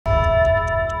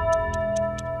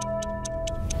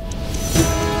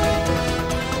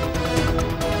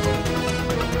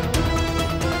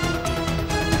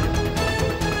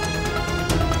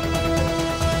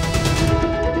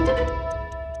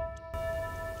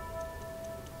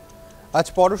আজ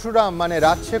পরশুরাম মানে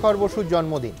রাজশেখর বসুর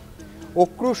জন্মদিন।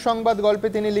 অক্রুশ সংবাদ গল্পে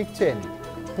তিনি লিখছেন,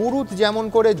 পুরুত যেমন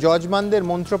করে জজমানদের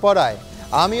মন্ত্র পড়ায়,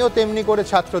 আমিও তেমনি করে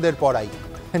ছাত্রদের পড়াই।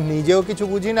 নিজেও কিছু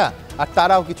বুঝি না আর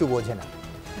তারাও কিছু বোঝে না।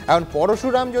 এখন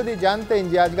পরশুরাম যদি জানতেন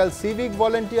যে আজকাল সিভিক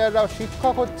ভলেন্টিয়াররাও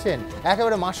শিক্ষক হচ্ছেন,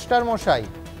 একেবারে মাস্টার মশাই,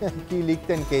 কি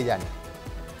লিখতেন কে জানে।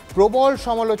 প্রবল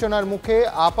সমালোচনার মুখে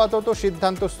আপাতত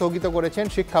সিদ্ধান্ত স্থগিত করেছেন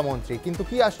শিক্ষামন্ত্রী, কিন্তু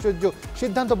কি আশ্চর্য,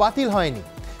 সিদ্ধান্ত বাতিল হয়নি।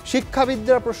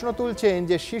 শিক্ষাবিদরা প্রশ্ন তুলছেন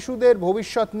যে শিশুদের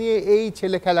ভবিষ্যৎ নিয়ে এই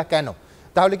ছেলে খেলা কেন?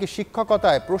 তাহলে কি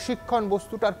শিক্ষকতায় প্রশিক্ষণ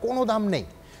বস্তুটার কোনো দাম নেই?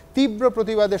 তীব্র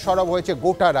প্রতিবাদে সরব হয়েছে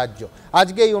গোটা রাজ্য।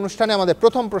 আজকে এই অনুষ্ঠানে আমাদের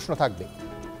প্রথম প্রশ্ন থাকবে,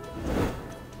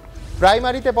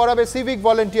 প্রাইমারিতে পড়াবে সিভিক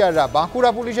ভলেন্টিয়াররা,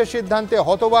 বাঁকুড়া পুলিশের সিদ্ধান্তে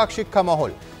হতবাক শিক্ষা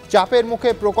মহল। চাপের মুখে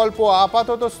প্রকল্প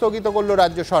আপাতত স্থগিত করলো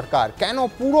রাজ্য সরকার, কেন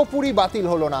পুরোপুরি বাতিল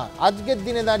হলো না? আজকের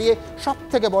দিনে দাঁড়িয়ে সব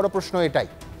থেকে বড় প্রশ্ন এটাই।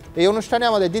 এই অনুষ্ঠানে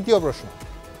আমাদের দ্বিতীয় প্রশ্ন,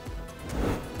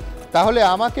 তাহলে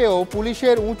আমাকেও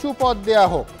পুলিশের উঁচু পদ দেয়া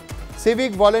হোক।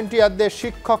 সিভিক ভলেন্টিয়ারদের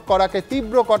শিক্ষক করাকে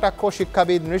তীব্র কটাক্ষ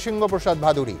শিক্ষাবিদ নৃসিংহপ্রসাদ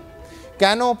ভাদুরী।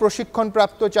 কেন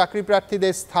প্রশিক্ষণপ্রাপ্ত চাকরি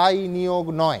প্রার্থীদের স্থায়ী নিয়োগ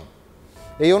নয়?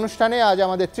 এই অনুষ্ঠানে আজ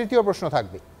আমাদের তৃতীয় প্রশ্ন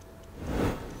থাকবে।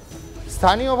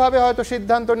 স্থানীয়ভাবে হয়তো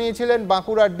সিদ্ধান্ত নিয়েছিলেন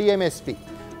বাঁকুড়ার ডিএমএসপি,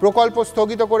 প্রকল্প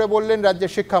স্থগিত করে বললেন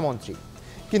রাজ্যের শিক্ষামন্ত্রী,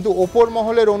 কিন্তু ওপর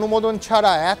মহলের অনুমোদন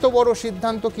ছাড়া এত বড়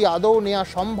সিদ্ধান্ত কি আদৌ নেওয়া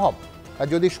সম্ভব? আর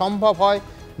যদি সম্ভব হয়,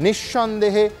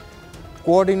 নিঃসন্দেহে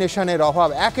কোঅর্ডিনেশনের অভাব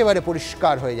একেবারে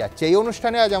পরিষ্কার হয়ে যাচ্ছে। এই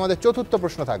অনুষ্ঠানে আজ আমাদের চতুর্থ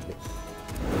প্রশ্ন থাকবে।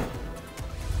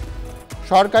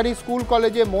 সরকারি স্কুল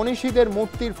কলেজে মনীষীদের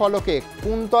মূর্তির ফলকে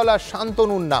কুন্তল আর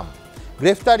শান্তনুর নাম,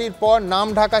 গ্রেফতারির পর নাম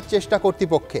ঢাকার চেষ্টা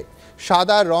কর্তৃপক্ষের।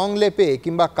 সাদা রং লেপে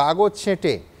কিংবা কাগজ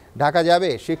ছেঁটে ঢাকা যাবে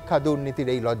শিক্ষা দুর্নীতির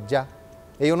এই লজ্জা?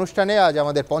 এই অনুষ্ঠানে আজ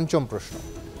আমাদের পঞ্চম প্রশ্ন।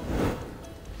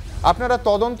 আপনারা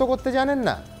তদন্ত করতে জানেন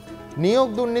না? নিয়োগ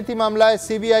দুর্নীতি মামলায়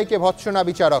সিবিআইকে ভৎসনা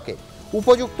বিচারকে,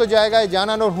 উপযুক্ত জায়গায়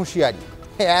জানানোর হুঁশিয়ারি।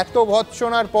 এত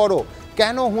ভৎসনার পরও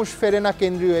কেন হুঁশ ফেরে না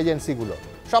কেন্দ্রীয় এজেন্সিগুলো?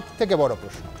 সব থেকে বড়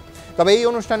প্রশ্ন। তবে এই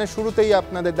অনুষ্ঠানের শুরুতেই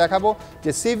আপনাদের দেখাবো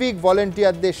যে সিভিক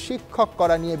ভলেন্টিয়ারদের শিক্ষক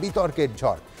করা নিয়ে বিতর্কের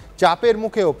ঝড়। চাপের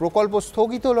মুখেও প্রকল্প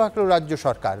স্থগিত রাখল রাজ্য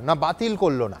সরকার, না বাতিল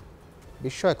করল না?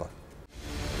 বিস্ময়কর।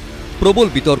 প্রবল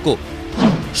বিতর্ক,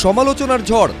 সমালোচনার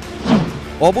ঝড়।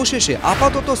 অবশেষে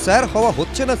আপাতত স্যার হওয়া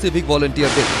হচ্ছে না সিভিক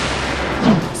ভলেন্টিয়ারদের।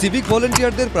 সিভিক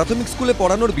ভলেন্টিয়ারদের প্রাথমিক স্কুলে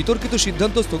পড়ানোর বিতর্কিত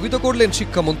সিদ্ধান্ত স্থগিত করলেন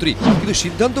শিক্ষামন্ত্রী, কিন্তু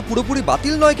সিদ্ধান্ত পুরোপুরি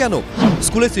বাতিল নয় কেন?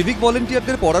 স্কুলে সিভিক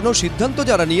ভলেন্টিয়ারদের পড়ানোর সিদ্ধান্ত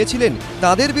যারা নিয়েছিলেন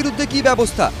তাদের বিরুদ্ধে কি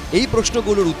ব্যবস্থা? এই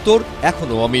প্রশ্নগুলোর উত্তর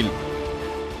এখনো অমিল।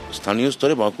 স্থানীয়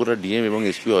স্তরে বাঁকুড়া ডিএম এবং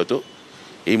এসপি হয়তো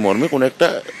এই মর্মে কোনো একটা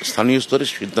স্থানীয় স্তরে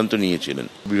সিদ্ধান্ত নিয়েছিলেন।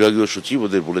 বিভাগীয় সচিব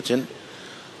ওদের বলেছেন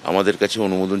আমাদের কাছে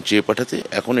অনুমোদন চেয়ে পাঠাতে।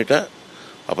 এখন এটা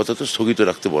আপাতত স্থগিত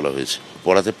রাখতে বলা হয়েছে।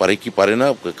 পড়াতে পারে কি পারে না,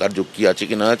 কার্য কি আছে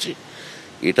কি না আছে,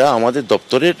 এটা আমাদের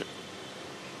দপ্তরের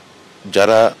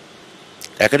যারা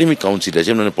একাডেমিক কাউন্সিল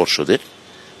আছে মানে পর্ষদের,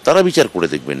 তারা বিচার করে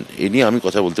দেখবেন। এ নিয়ে আমি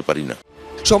কথা বলতে পারি না।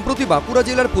 সম্প্রতি বাঁকুড়া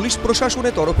জেলার পুলিশ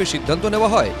প্রশাসনের তরফে সিদ্ধান্ত নেওয়া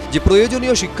হয় যে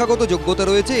প্রয়োজনীয় শিক্ষাগত যোগ্যতা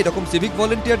রয়েছে এরকম সিভিক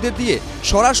ভলেন্টিয়ারদের দিয়ে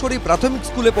সরাসরি প্রাথমিক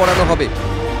স্কুলে পড়ানো হবে।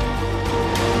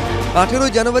 18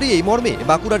 জানুয়ারি এই মর্মে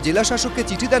বাঁকুড়ার জেলা শাসককে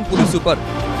চিঠি দেন পুলিশ সুপার।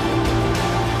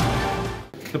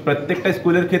 তো প্রত্যেকটা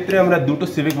স্কুলের ক্ষেত্রে আমরা দুটো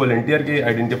সিভিক ভলেন্টিয়ারকে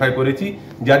আইডেন্টিফাই করেছি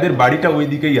যাদের বাড়িটা ওই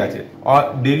দিকেই আছে, আর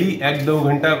ডেলি 1-2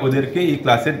 ঘন্টা ওদেরকে এই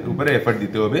ক্লাসের উপরে এফর্ট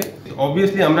দিতে হবে।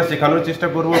 অবভিয়াসলি আমরা শেখানোর চেষ্টা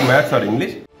করব ম্যাথস আর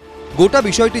ইংলিশ। গোটা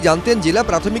বিষয়টি জানতেন জেলা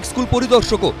প্রাথমিক স্কুল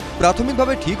পরিদর্শকও।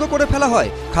 প্রাথমিকভাবে ঠিকও করে ফেলা হয়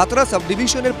খাতড়া সাব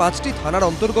ডিভিশনের 5টি থানার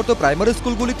অন্তর্গত প্রাইমারি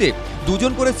স্কুলগুলিতে 2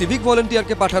 জন করে সিভিক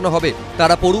ভলেন্টিয়ারকে পাঠানো হবে।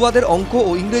 তারা পড়ুয়াদের অঙ্ক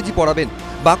ও ইংরেজি পড়াবেন।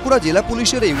 বাঁকুড়া জেলা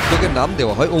পুলিশের এই উদ্যোগের নাম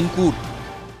দেওয়া হয় অঙ্কুর।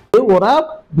 ওরা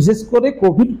বিশেষ করে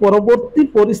কোভিড পরবর্তী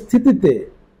পরিস্থিতিতে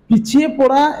পিছিয়ে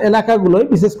পড়া এলাকাগুলোয়,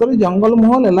 বিশেষ করে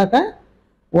জঙ্গলমহল এলাকায়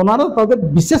ওনারা তাদের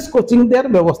বিশেষ কোচিং দেওয়ার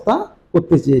ব্যবস্থা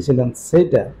করতে চেয়েছিলেন।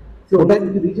 সেইটা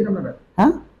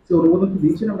হ্যাঁ,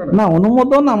 না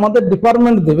অনুমোদন আমাদের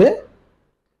ডিপার্টমেন্ট দেবে,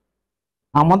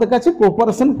 আমাদের কাছে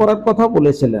কোঅপারেশন করার কথা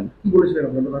বলেছিলেন।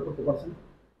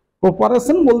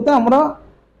 কোঅপারেশন বলতে আমরা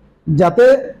যাতে,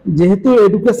 যেহেতু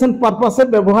এডুকেশন পারপাসে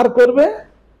ব্যবহার করবে,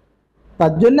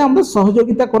 তার জন্য আমরা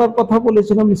সহযোগিতা করার কথা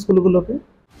বলেছিলাম স্কুলগুলোকে।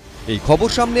 এই খবর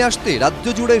সামনে আসতে রাজ্য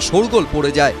জুড়ে শোরগোল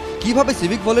পড়ে যায়। কিভাবে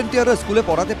সিভিক ভলেন্টিয়াররা স্কুলে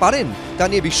পড়াতে পারেন তা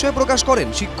নিয়ে বিস্ময় প্রকাশ করেন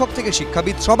শিক্ষক থেকে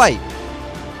শিক্ষাবিদ সবাই।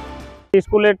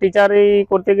 স্কুলের টিচারই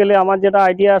করতে গেলে আমার যেটা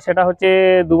আইডিয়া সেটা হচ্ছে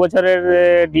 2 বছরের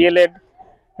ডিএলএড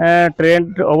ট্রেন্ড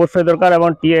অবশ্যই দরকার এবং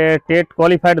টেট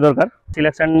কোয়ালিফাইড দরকার।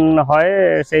 সিলেকশন হয়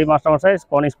সেই মাস্টারমশাই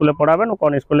কোন স্কুলে পড়াবেন,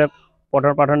 কোন স্কুলে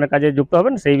পাঠনের কাজে যুক্ত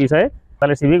হবেন সেই বিষয়ে।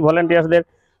 তাহলে সিভিক ভলেন্টিয়ার্সদের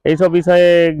এইসব বিষয়ে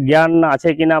জ্ঞান আছে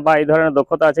কিনা, বা এই ধরনের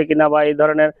দক্ষতা আছে কিনা, বা এই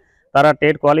ধরনের তারা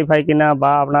টেট কোয়ালিফাই কিনা,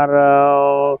 বা আপনার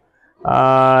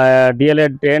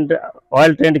ডিএলএড ট্রেন্ড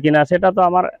অয়েল ট্রেন্ড কিনা, সেটা তো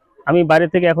আমার আমি বাইরে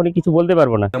থেকে এখনই কিছু বলতে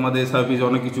পারবো না। আমাদের সার্ভিস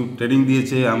অনেক কিছু ট্রেনিং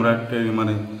দিয়েছে, আমরা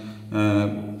মানে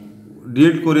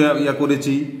ডিএড করে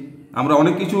করেছি, আমরা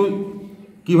অনেক কিছু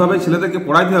কিভাবে ছেলেদেরকে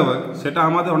পড়াইতে হবে সেটা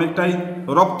আমাদের অনেকটাই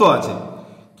রপ্ত আছে,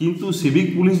 কিন্তু সিভিক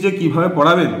পুলিশ যে কিভাবে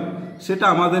পড়াবেন সেটা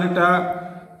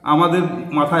আমাদের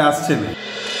মাথায় আসছে না।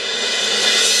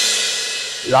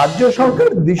 রাজ্য সরকার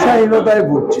দিশাহীনতায়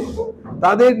ভুগছে,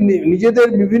 তাদের নিজেদের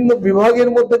বিভিন্ন বিভাগের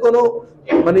মধ্যে কোনো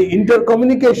মানে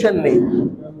ইন্টারকমিউনিকেশন নেই।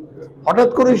 হঠাৎ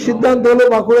করে সিদ্ধান্ত হলো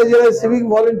বাঁকুড়া জেলায় সিভিক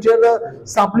ভলেন্টিয়াররা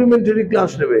সাপ্লিমেন্টারি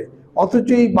ক্লাস নেবে, অথচ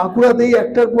এই বাঁকুড়াতেই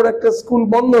একটার পর একটা স্কুল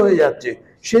বন্ধ হয়ে যাচ্ছে,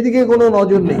 সেদিকে কোনো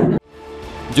নজর নেই।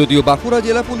 যদিও বাঁকুড়া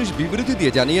জেলা পুলিশ বিবৃতি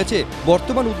দিয়ে জানিয়েছে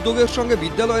বর্তমান উদ্যোগের সঙ্গে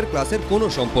বিদ্যালয়ের ক্লাসের কোনো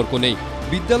সম্পর্ক নেই,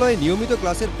 বিদ্যালয়ে নিয়মিত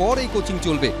ক্লাসের পর এই কোচিং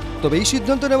চলবে। তবে এই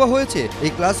সিদ্ধান্ত নেওয়া হয়েছে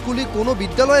এই ক্লাসগুলি কোনো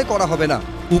বিদ্যালয়ে করা হবে না।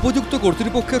 উপযুক্ত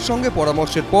কর্তৃপক্ষের সঙ্গে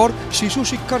পরামর্শের পর শিশু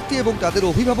শিক্ষার্থী এবং তাদের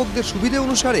অভিভাবকদের সুবিধে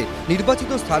অনুসারে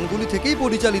নির্বাচিত স্থানগুলি থেকেই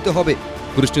পরিচালিত হবে।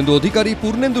 কৃষ্ণেন্দু অধিকারী,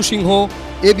 পূর্ণেন্দু সিংহ,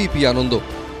 এবিপি আনন্দ।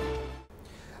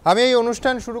 আমি এই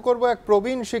অনুষ্ঠান শুরু করব এক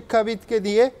প্রবীণ শিক্ষাবিদকে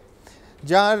দিয়ে,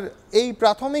 যার এই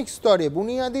প্রাথমিক স্তরে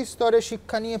বুনিয়াদী স্তরে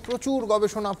শিক্ষা নিয়ে প্রচুর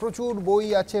গবেষণা, প্রচুর বই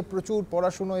আছে, প্রচুর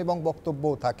পড়াশুনো এবং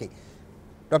বক্তব্যও থাকে,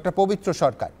 ডক্টর পবিত্র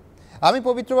সরকার। আমি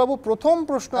পবিত্রবাবু, প্রথম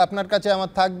প্রশ্ন আপনার কাছে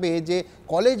আমার থাকবে যে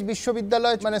কলেজ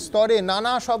বিশ্ববিদ্যালয় মানে স্তরে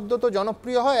নানা শব্দ তো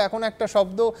জনপ্রিয় হয়, এখন একটা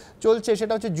শব্দ চলছে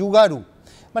সেটা হচ্ছে জুগারু,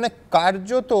 মানে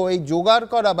কার্যত এই জোগাড়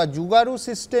করা বা জুগারু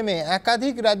সিস্টেমে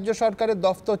একাধিক রাজ্য সরকারের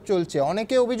দফতর চলছে।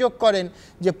 অনেকে অভিযোগ করেন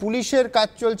যে পুলিশের কাজ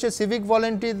চলছে সিভিক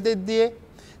ভলেন্টিয়ারদের দিয়ে,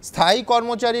 স্থায়ী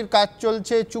কর্মচারীর কাজ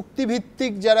চলছে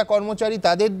চুক্তিভিত্তিক যারা কর্মচারী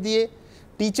তাদের দিয়ে,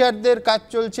 টিচারদের কাজ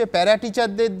চলছে প্যারা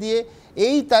টিচারদের দিয়ে।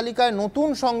 এই তালিকায় নতুন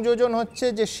সংযোজন হচ্ছে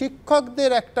যে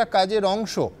শিক্ষকদের একটা কাজের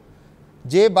অংশ,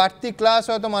 যে বাড়তি ক্লাস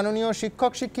হয়তো মাননীয়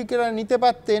শিক্ষক শিক্ষিকারা নিতে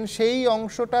পারতেন, সেই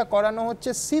অংশটা করানো হচ্ছে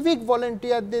সিভিক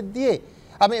ভলেন্টিয়ারদের দিয়ে।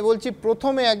 আমি বলছি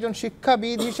প্রথমে একজন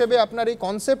শিক্ষাবিদ হিসেবে আপনার এই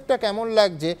কনসেপ্টটা কেমন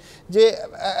লাগছে যে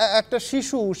একটা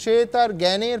শিশু সে তার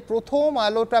জ্ঞানের প্রথম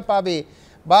আলোটা পাবে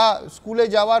বা স্কুলে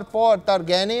যাওয়ার পর তার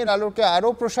জ্ঞানের আলোকে আরও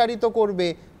প্রসারিত করবে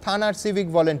থানার সিভিক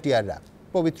ভলেন্টিয়াররা?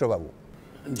 পবিত্রবাবু,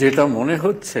 যেটা মনে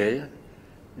হচ্ছে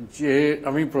যে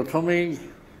আমি প্রথমেই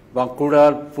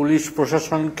বাঁকুড়ার পুলিশ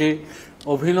প্রশাসনকে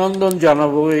অভিনন্দন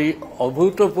জানাবো এই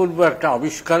অভূতপূর্ব একটা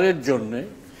আবিষ্কারের জন্য,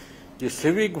 যে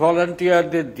সিভিক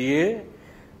ভলান্টিয়ারদের দিয়ে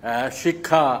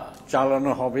শিক্ষা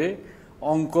চালানো হবে,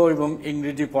 অঙ্ক এবং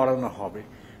ইংরেজি পড়ানো হবে।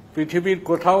 পৃথিবীর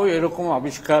কোথাও এরকম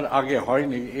আবিষ্কার আগে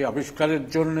হয়নি। এই আবিষ্কারের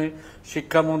জন্য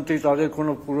শিক্ষামন্ত্রী তাদের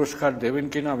কোনো পুরস্কার দেবেন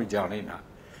কিনা আমি জানি না,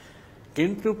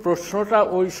 কিন্তু প্রশ্নটা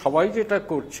ওই সবাই যেটা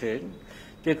করছেন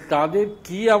যে তাদের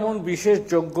কি এমন বিশেষ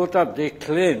যোগ্যতা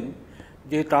দেখলেন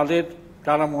যে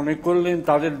তারা মনে করলেন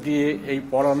তাদের দিয়ে এই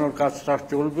পড়ানোর কাজটা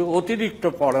চলবে। অতিরিক্ত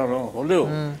পড়ানো হলেও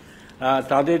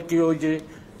তাদের কি ওই যে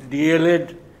ডিএলএড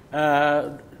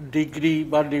ডিগ্রি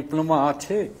বা ডিপ্লোমা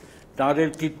আছে, তাদের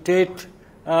কি টেট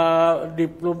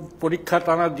পরীক্ষা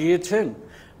তারা দিয়েছেন,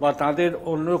 বা তাদের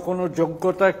অন্য কোনো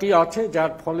যোগ্যতা কি আছে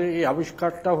যার ফলে এই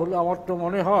আবিষ্কারটা হলো। আমার তো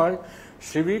মনে হয়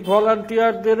সিভিক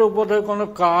ভলান্টিয়ারদেরও বোধহয় কোনো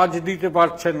কাজ দিতে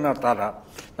পারছেন না,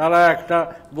 তারা একটা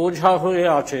বোঝা হয়ে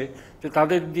আছে যে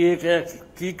তাদের দিয়ে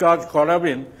কি কাজ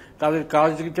করাবেন, তাদের কাজ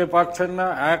দিতে পারছেন না।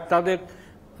 তাদের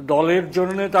দলের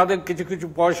জন্য তাদের কিছু কিছু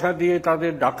পয়সা দিয়ে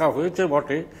তাদের ডাকা হয়েছে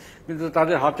বটে, কিন্তু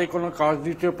তাদের হাতে কোনো কাজ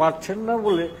দিতে পারছেন না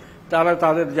বলে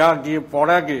তাদের যা গিয়ে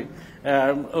পড়াগে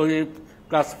ওই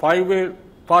ক্লাস 5-এ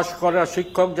পাশ করা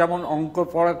শিক্ষক যেমন অঙ্ক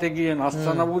পড়াতে গিয়ে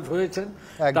নাস্তানাবুদ হয়েছেন,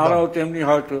 তারাও তেমনি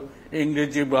হয়তো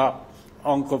ইংরেজি বা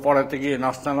অঙ্ক পড়াতে গিয়ে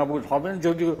নাস্তানাবুদ হবেন।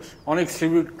 যদিও অনেক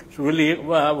সিভিক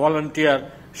ভলান্টিয়ার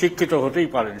শিক্ষিত হতেই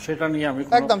পারেন, সেটা নিয়ে আমি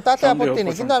একদম তাতে আপত্তি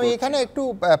নেই, কিন্তু আমি এখানে একটু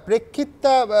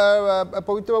প্রেক্ষিতটা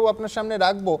পবিত্রবাবু আপনার সামনে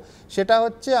রাখবো। সেটা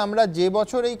হচ্ছে আমরা যে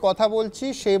বছর এই কথা বলছি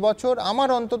সে বছর আমার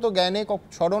অন্তত জ্ঞানে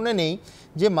স্মরণে নেই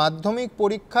যে মাধ্যমিক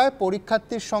পরীক্ষায়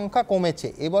পরীক্ষার্থীর সংখ্যা কমেছে।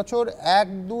 এবছর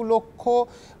 1-2 লক্ষ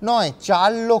নয়,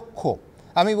 4 লক্ষ।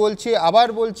 আমি আবার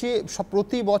বলছি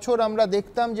প্রতি বছর আমরা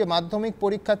দেখতাম যে মাধ্যমিক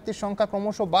পরীক্ষার্থীর সংখ্যা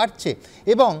ক্রমশ বাড়ছে,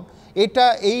 এবং এটা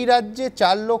এই রাজ্যে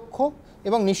 4 লক্ষ।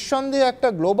 এবং নিঃসন্দেহে একটা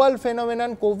গ্লোবাল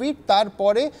ফেনোমেনন কোভিড,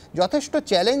 তারপরে যথেষ্ট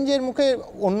চ্যালেঞ্জের মুখে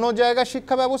অন্য জায়গার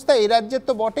শিক্ষা ব্যবস্থা, এ রাজ্যের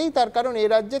তো বটেই, তার কারণ এ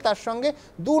রাজ্যে তার সঙ্গে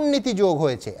দুর্নীতি যোগ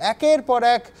হয়েছে, একের পর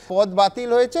এক পদ বাতিল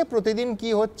হয়েছে, প্রতিদিন কি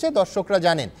হচ্ছে দর্শকরা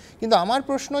জানেন। কিন্তু আমার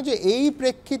প্রশ্ন যে এই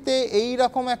প্রেক্ষিতে এই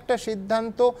রকম একটা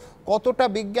সিদ্ধান্ত কতটা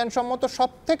বিজ্ঞানসম্মত?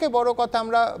 সব থেকে বড় কথা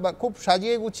আমরা খুব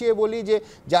সাজিয়ে গুছিয়ে বলি যে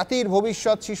জাতির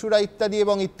ভবিষ্যৎ শিশুরা ইত্যাদি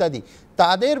এবং ইত্যাদি,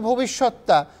 তাদের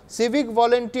ভবিষ্যৎটা সিভিক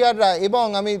ভলেন্টিয়াররা, এবং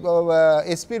আমি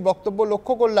এসপির বক্তব্য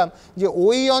লক্ষ্য করলাম যে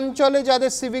ওই অঞ্চলে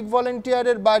যাদের সিভিক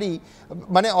ভলেন্টিয়ারের বাড়ি,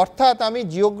 মানে অর্থাৎ আমি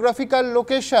জিওগ্রাফিক্যাল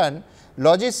লোকেশন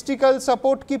লজিস্টিক্যাল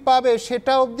সাপোর্ট কি পাবে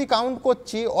সেটা অবধি কাউন্ট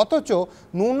করছি, অথচ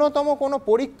ন্যূনতম কোনো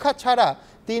পরীক্ষা ছাড়া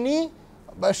তিনি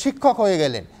শিক্ষক হয়ে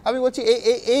গেলেন। আমি বলছি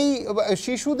এই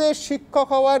শিশুদের শিক্ষক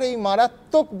হওয়ার এই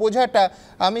মারাত্মক বোঝাটা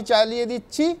আমি চালিয়ে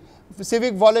দিচ্ছি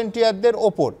সিভিক ভলেন্টিয়ারদের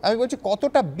ওপর। আমি বলছি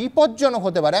কতটা বিপজ্জনক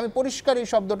হতে পারে, আমি পরিষ্কার এই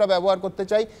শব্দটা ব্যবহার করতে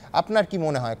চাই, আপনার কি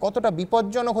মনে হয় কতটা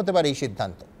বিপজ্জনক হতে পারে এই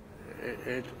সিদ্ধান্ত?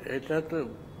 এটা তো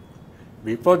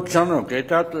বিপজ্জনক,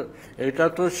 এটা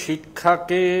তো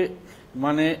শিক্ষাকে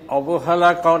মানে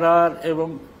অবহেলা করার এবং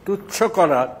তুচ্ছ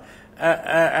করার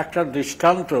একটা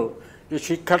দৃষ্টান্ত, যে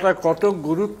শিক্ষাটা কত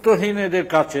গুরুত্বহীন এদের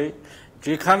কাছে।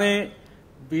 যেখানে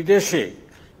বিদেশে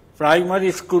প্রাইমারি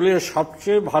স্কুলে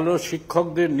সবচেয়ে ভালো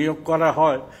শিক্ষকদের নিয়োগ করা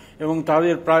হয় এবং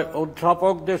তাদের প্রায়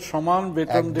অধ্যাপকদের সমান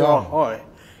বেতন দেওয়া হয়,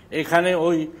 এখানে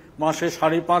ওই মাসে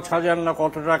 5,500 না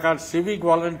কত টাকার সিভিক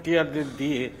ভলেন্টিয়ারদের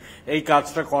দিয়ে এই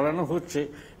কাজটা করানো হচ্ছে।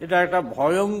 এটা একটা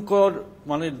ভয়ঙ্কর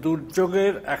মানে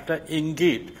দুর্যোগের একটা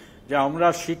ইঙ্গিত যে আমরা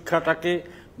শিক্ষাটাকে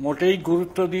মোটেই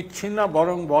গুরুত্ব দিচ্ছি না,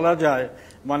 বরং বলা যায়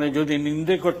মানে যদি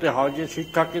নিন্দে করতে হয় যে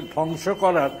শিক্ষাকে ধ্বংস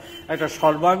করার একটা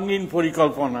সর্বাঙ্গীন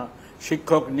পরিকল্পনা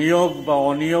শিক্ষক নিয়োগ বা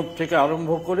অনিয়োগ থেকে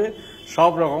আরম্ভ করে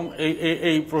সব রকম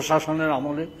এই প্রশাসনের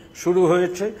আমলে শুরু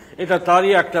হয়েছে। এটা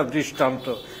তারই একটা দৃষ্টান্ত।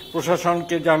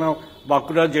 প্রশাসনকে যেন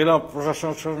বাঁকুড়া জেলা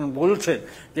প্রশাসন বলছে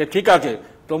যে ঠিক আছে,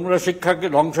 তোমরা শিক্ষাকে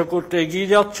ধ্বংস করতে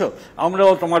এগিয়ে যাচ্ছ,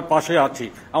 আমরাও তোমার পাশে আছি,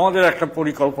 আমাদের একটা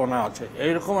পরিকল্পনা আছে,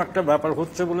 এইরকম একটা ব্যাপার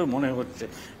হচ্ছে বলে মনে হচ্ছে।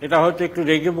 এটা হয়তো একটু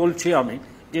রেগে বলছি আমি,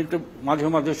 কিন্তু মাঝে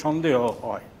মাঝে সন্দেহ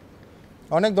হয়।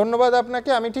 অনেক ধন্যবাদ আপনাকে।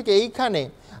 আমি ঠিক এইখানে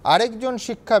আরেকজন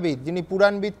শিক্ষাবিদ যিনি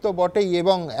পুরাণবিদ তো বটেই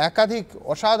এবং একাধিক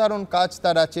অসাধারণ কাজ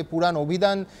তার আছে, পুরাণ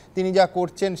অভিধান তিনি যা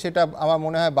করছেন সেটা আমার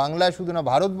মনে হয় বাংলায় শুধু না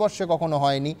ভারতবর্ষে কখনো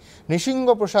হয়নি,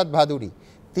 নৃসিংহপ্রসাদ ভাদুড়ী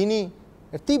তিনি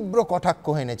তীব্র কটাক্ষ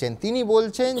এনেছেন। তিনি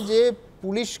বলছেন যে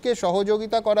পুলিশকে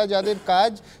সহযোগিতা করা যাদের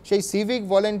কাজ, সেই সিভিক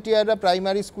ভলেন্টিয়াররা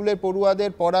প্রাইমারি স্কুলের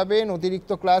পড়ুয়াদের পড়াবেন,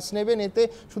 অতিরিক্ত ক্লাস নেবেন, এতে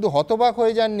শুধু হতবাক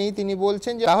হয়ে যাননি, তিনি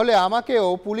বলছেন যে তাহলে আমাকেও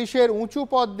পুলিশের উঁচু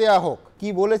পদ দেয়া হোক। কি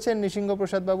বলেছেন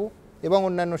নৃসিংহপ্রসাদ বাবু এবং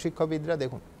অন্যান্য শিক্ষাবিদরা,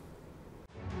 দেখুন।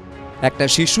 একটা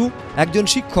শিশু, একজন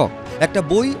শিক্ষক, একটা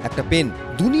বই, একটা পেন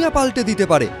দুনিয়া পাল্টে দিতে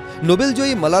পারে।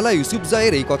 নোবেলজয়ী মালালা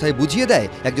ইউসুফজাইয়ের এই কথাই বুঝিয়ে দেয়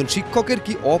একজন শিক্ষকের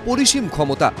কি অপরিসীম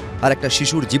ক্ষমতা। আর একটা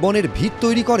শিশুর জীবনের ভিত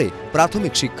তৈরি করে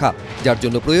প্রাথমিক শিক্ষা, যার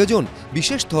জন্য প্রয়োজন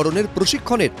বিশেষ ধরনের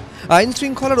প্রশিক্ষণের। আইন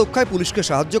শৃঙ্খলা রক্ষায় পুলিশকে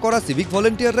সাহায্য করা সিভিক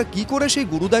ভলেন্টিয়াররা কি করে সেই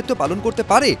গুরুদায়িত্ব পালন করতে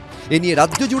পারে, এ নিয়ে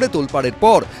রাজ্য জুড়ে তোলপাড়ের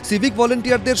পর সিভিক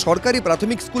ভলেন্টিয়ারদের সরকারি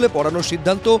প্রাথমিক স্কুলে পড়ানোর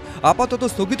সিদ্ধান্ত আপাতত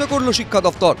স্থগিত করল শিক্ষা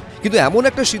দপ্তর। কিন্তু এমন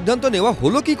একটা সিদ্ধান্ত নেওয়া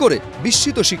হলো কি করে,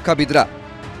 বিস্মিত শিক্ষাবিদরা।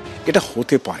 এটা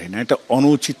হতে পারে না, এটা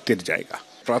অনুচিতের জায়গা।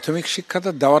 প্রাথমিক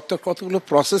শিক্ষাটা দেওয়ার তো কতগুলো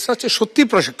প্রসেস আছে, সত্যি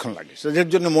প্রশিক্ষণ লাগে, সেটার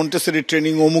জন্য মন্টেসরি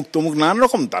ট্রেনিং অমুক তমুক নানান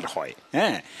রকম তার হয়।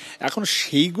 হ্যাঁ, এখন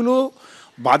সেইগুলো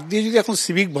বাদ দিয়ে যদি এখন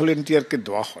সিভিক ভলেন্টিয়ারকে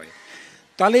দেওয়া হয়,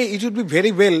 তাহলে it would be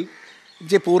very well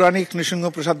যে পৌরাণিক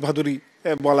নৃসিংহপ্রসাদ ভাদুড়ী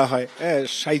বলা হয়,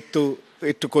 সাহিত্য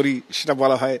একটু করি সেটা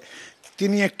বলা হয়,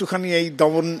 তিনি একটুখানি এই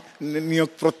দমন নিয়োগ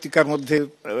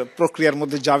প্রক্রিয়ার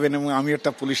মধ্যে যাবেন এবং আমি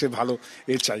একটা পুলিশে ভালো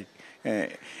চাই,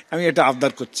 আমি এটা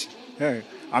আবদার করছি। হ্যাঁ,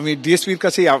 আমি ডিএসপির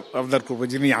কাছেই আবদার করবো,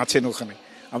 যিনি আছেন ওখানে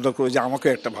আবদার করবো যে আমাকে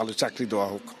একটা ভালো চাকরি দেওয়া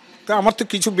হোক। তা আমার তো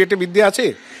কিছু বেটে বিদ্যে আছে,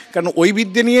 কারণ ওই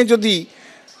বিদ্যে নিয়ে যদি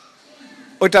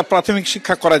ওইটা প্রাথমিক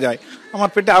শিক্ষা করা যায়, আমার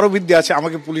পেটে আরো বিদ্যে আছে,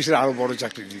 আমাকে পুলিশের আরো বড়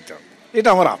চাকরি দিতে হবে, এটা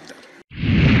আমার আবদার।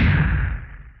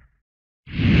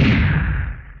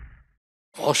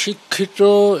 অশিক্ষিত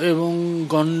এবং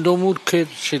গণ্ডমূর্খের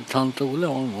সিদ্ধান্ত বলে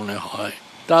আমার মনে হয়।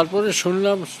 তারপরে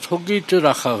শুনলাম স্থগিত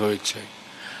রাখা হয়েছে,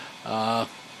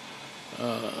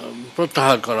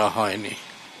 প্রত্যাহার করা হয়নি।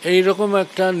 এইরকম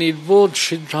একটা নির্বোধ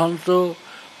সিদ্ধান্ত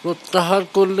প্রত্যাহার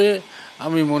করলে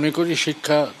আমি মনে করি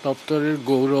শিক্ষা দপ্তরের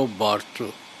গৌরব বাড়ত।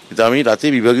 কিন্তু আমি রাতে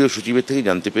বিভাগীয় সচিবের থেকে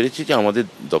জানতে পেরেছি যে আমাদের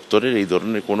দপ্তরের এই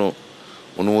ধরনের কোনো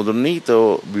অনুমোদন নেই। তো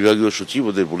বিভাগীয় সচিব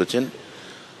ওদের বলেছেন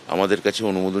আমাদের কাছে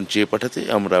অনুমোদন চেয়ে পাঠাতে,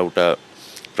 আমরা ওটা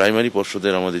প্রাইমারি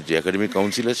পর্ষদের আমাদের যে একাডেমিক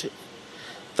কাউন্সিল আছে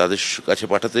তাদের কাছে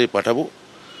পাঠাবো।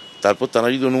 তারপর তারা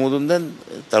যদি অনুমোদন দেন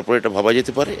তারপর এটা ভাবা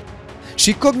যেতে পারে।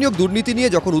 শিক্ষক নিয়োগ দুর্নীতি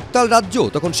নিয়ে যখন উত্তাল রাজ্য,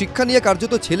 তখন শিক্ষা নিয়ে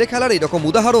কার্যত ছেলে খেলার এরকম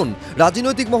উদাহরণ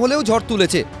রাজনৈতিক মহলেও ঝড়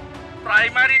তুলেছে।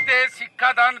 প্রাইমারিতে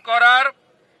শিক্ষাদান করার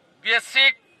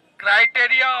বেসিক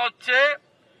ক্রাইটেরিয়া হচ্ছে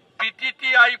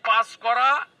পিটিটিআই পাস করা,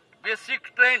 বেসিক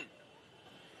ট্রেন্ড।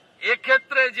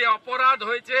 এক্ষেত্রে যে অপরাধ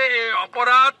হয়েছে, এই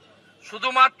অপরাধ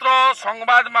শুধুমাত্র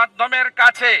সংবাদ মাধ্যমের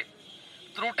কাছে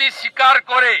ত্রুটি স্বীকার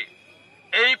করে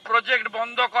এই প্রজেক্ট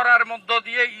বন্ধ করার মধ্য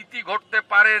দিয়ে ইতি ঘটতে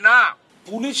পারে না।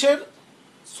 পুলিশের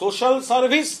সোশ্যাল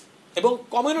সার্ভিস এবং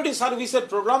কমিউনিটি সার্ভিসের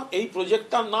প্রোগ্রাম, এই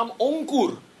প্রজেক্টটার নাম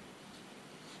অঙ্কুর।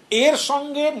 এর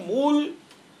সঙ্গে মূল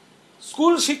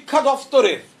স্কুল শিক্ষা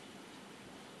দফতরের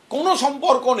কোনো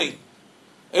সম্পর্ক নেই।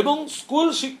 এবং স্কুল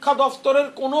শিক্ষা দপ্তরের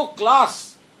কোনো ক্লাস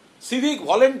সিভিক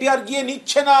ভলেন্টিয়ার গিয়ে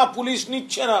নিচ্ছে না, পুলিশ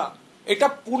নিচ্ছে না। এটা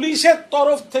পুলিশের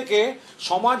তরফ থেকে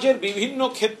সমাজের বিভিন্ন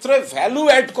ক্ষেত্রে ভ্যালু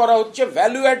অ্যাড করা হচ্ছে,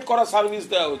 ভ্যালু অ্যাড করা সার্ভিস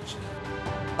দেওয়া হচ্ছে।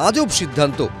 আজব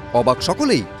সিদ্ধান্ত, অবাক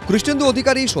সকলেই। কৃষ্ণেন্দু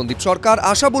অধিকারী, সন্দীপ সরকার,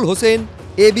 আশাবুল হোসেন,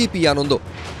 এবিপি আনন্দ।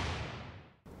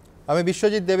 আমি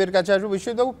বিশ্বজিৎ দেবের কাছে আসবো।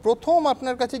 বিশ্বজিৎবাবু, প্রথম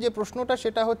আপনার কাছে যে প্রশ্নটা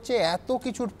সেটা হচ্ছে এত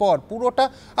কিছুর পর পুরোটা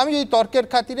আমি যদি তর্কের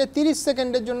খাতিরে 30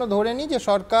 সেকেন্ডের জন্য ধরে নিই যে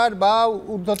সরকার বা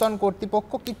ঊর্ধ্বতন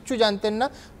কর্তৃপক্ষ কিচ্ছু জানতেন না,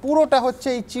 পুরোটা হচ্ছে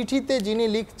এই চিঠিতে যিনি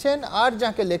লিখছেন আর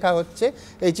যাকে লেখা হচ্ছে,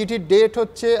 এই চিঠির ডেট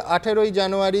হচ্ছে 18ই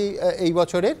জানুয়ারি এই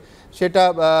বছরের, সেটা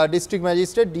ডিস্ট্রিক্ট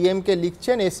ম্যাজিস্ট্রেট ডিএমকে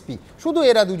লিখছেন এসপি, শুধু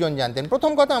এরা দুজন জানতেন।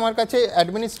 প্রথম কথা, আমার কাছে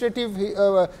অ্যাডমিনিস্ট্রেটিভ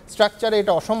স্ট্রাকচারে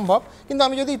এটা অসম্ভব, কিন্তু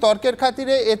আমি যদি তর্কের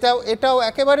খাতিরে এটাও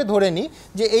একেবারে ধরে নিই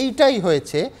যে এইটাই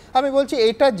হয়েছে, আমি বলছি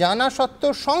এটা জানা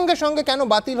সত্ত্বেও সঙ্গে সঙ্গে কেন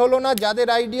বাতিল হলো না? যাদের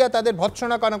আইডিয়া তাদের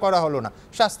ভৎসনা কেন করা হলো না?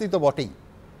 শাস্তি তো বটেই।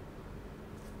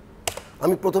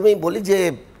 আমি প্রথমেই বলি যে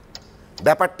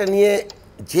ব্যাপারটা নিয়ে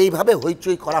যেইভাবে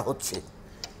হইচই করা হচ্ছে,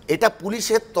 এটা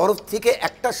পুলিশের তরফ থেকে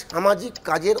একটা সামাজিক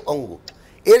কাজের অঙ্গ।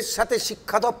 এর সাথে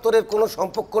শিক্ষা দপ্তরের কোনো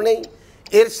সম্পর্ক নেই,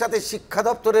 এর সাথে শিক্ষা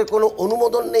দপ্তরের কোনো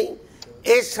অনুমোদন নেই,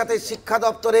 এর সাথে শিক্ষা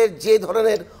দপ্তরের যে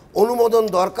ধরনের অনুমোদন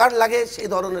দরকার লাগে সেই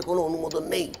ধরনের কোনো অনুমোদন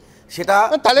নেই। সেটা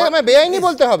তাহলে আমি বেআইনি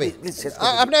বলতে হবে,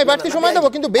 আপনি বাড়তি সময় দেবো,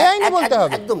 কিন্তু বেআইনি বলতে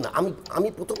হবে। একদম না। আমি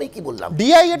প্রথমেই কি বললাম,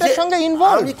 ডিআই এটার সঙ্গে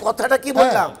ইনভলভ। আমি কথাটা কি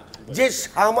বললাম যে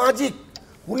সামাজিক,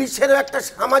 পুলিশেরও একটা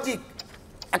সামাজিক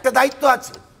একটা দায়িত্ব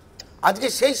আছে। আজকে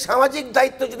সেই সামাজিক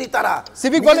দায়িত্ব যদি তারা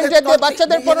সিভিক ভলেন্টিয়ারদের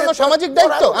বাচ্চাদের পড়ানো সামাজিক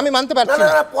দায়িত্ব, আমি মানতে পারছি না।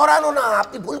 না, পড়ানো না,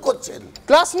 আপনি ভুল করছেন।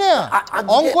 ক্লাস নেওয়া,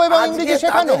 অঙ্ক এবং ইংরেজি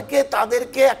শেখানো,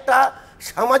 তাদেরকে একটা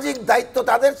সামাজিক দায়িত্ব,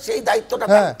 তাদের সেই দায়িত্বটা।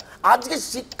 আজকে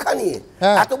শিক্ষা নিয়ে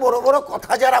এত বড় বড়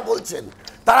কথা যারা বলছেন,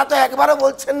 তারা তো একবারও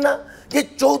বলছেন না যে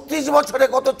 34 বছরে,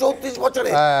 গত 34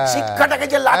 বছরে শিক্ষাটাকে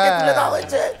যে লাটে তুলে দেওয়া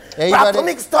হয়েছে,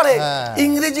 প্রাথমিক স্তরে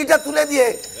ইংরেজিটা তুলে দিয়ে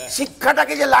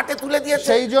শিক্ষাটাকে যে লাটে তুলে দিয়েছে,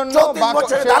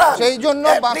 সেই জন্য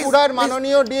বাঁকুড়ার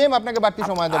মাননীয় ডিএম, আপনাকে বাড়তি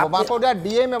সময় দেবো, বাঁকুড়ার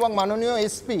ডিএম এবং মাননীয়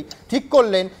এসপি ঠিক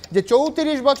করলেন যে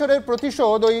 34 বছরের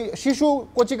প্রতিশোধ ওই শিশু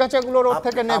কচিকাচাগুলোর ওর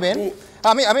থেকে নেবেন।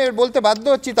 আমি বলতে বাধ্য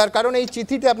হচ্ছি, তার কারণ এই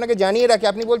চিঠিতে আপনাকে জানিয়ে রাখি,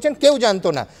 আপনি বলছেন কেউ জানতো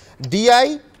না। DI,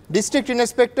 district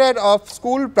inspector of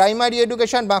school primary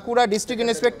education Bankura, district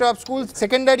inspector of school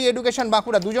secondary education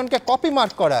Bankura, দুজনকে কপি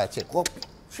মার্ক করা আছে।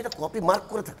 সেটা কপি মার্ক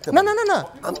করে থাকতে না না না না,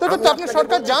 তো আপনার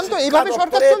সরকার জানতো এইভাবে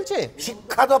সরকার চলছে?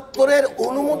 শিক্ষা দপ্তরের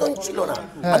অনুমোদন ছিল না।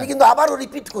 আমি কিন্তু আবারও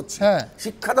রিপিট করছি,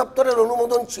 শিক্ষা দপ্তরের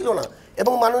অনুমোদন ছিল না।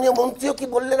 এবং মাননীয় মন্ত্রীও কি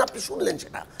বললেন আপনি শুনলেন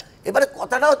সেটা। এবারে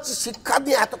কথাটা হচ্ছে, শিক্ষা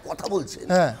নিয়ে এত কথা বলছেন,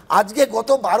 আজকে গত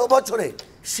 12 বছরে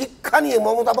শিক্ষা নিয়ে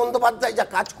মমতা বন্দ্যোপাধ্যায় যা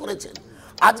কাজ করেছেন,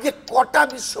 আজকে কটা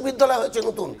বিশ্ববিদ্যালয় হয়েছে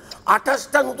নতুন,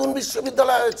 28টা নতুন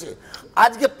বিশ্ববিদ্যালয় হয়েছে,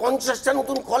 আজকে 50টা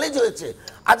নতুন কলেজ হয়েছে,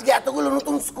 আজকে এতগুলো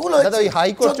নতুন স্কুল হয়েছে,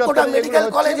 14টা মেডিকেল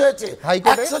কলেজ হয়েছে,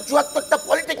 174টা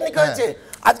পলিটেকনিক হয়েছে,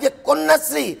 আজকে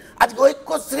কন্যাশ্রী, আজকে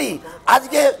ঐক্যশ্রী,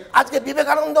 আজকে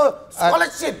বিবেকানন্দ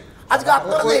স্কলারশিপ। আজকে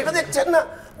আপনারা এটা দেখছেন না,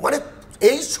 মানে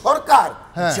এই সরকার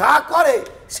যা করে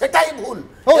সেটাই ভুল।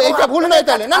 এটা ভুল নয়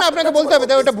তাহলে? না না, আপনাকে বলতে হবে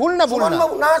এটা ভুল না। ভুল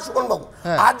না সুমন বাবু,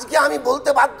 আজকে আমি বলতে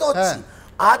বাধ্য হচ্ছি,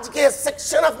 আজকে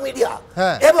সেকশন অফ মিডিয়া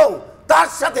এবং তার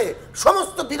সাথে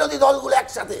সমস্ত বিরোধী দলগুলো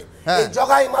একসাথে, এই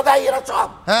জগাই মাদাই এরা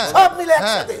সব মিলে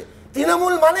একসাথে,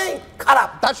 তৃণমূল মানেই খারাপ,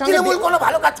 তৃণমূল কোনো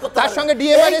ভালো কাজ করতে, তার সঙ্গে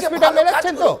ডিএম আর এসপিটা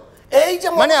মেলাচ্ছেন তো। এই যে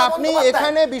মানে আপনি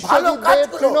এখানে বিশ্বজিৎ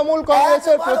তৃণমূল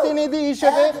কংগ্রেসের প্রতিনিধি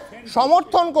হিসেবে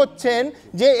সমর্থন করছেন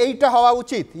যে এইটা হওয়া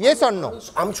উচিত, ইয়েস অর নো?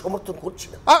 আমি সমর্থন করছি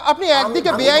না। আপনি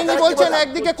একদিকে বেআইনি বলছেন,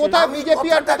 একদিকে কোথায় বিজেপি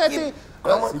আর কোথায়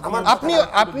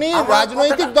আপনি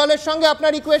রাজনৈতিক দলের সঙ্গে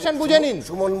আপনার ইকুয়েশন বুঝে নিন,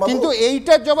 কিন্তু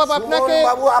এইটার জবাব আপনাকে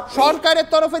সরকারের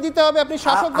তরফে দিতে হবে। আপনি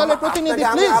শাসক দলের প্রতিনিধি,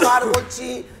 প্লিজ। আবার বলছি,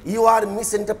 ইউ আর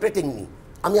মিসইন্টারপ্রেটিং মি।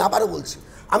 আমি আবারও বলছি,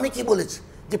 আমি কি বলেছি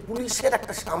যে পুলিশের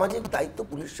একটা সামাজিক দায়িত্ব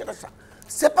পুলিশ সেটা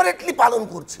সেপারেটলি পালন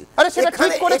করছে। আরে সেটা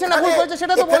ঠিক করেছে না ভুল করেছে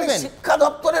সেটা তো বলবেন। শিক্ষা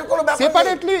দপ্তরের কোনো ব্যাপার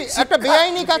সেপারেটলি একটা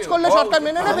বেআইনি কাজ করলে সরকার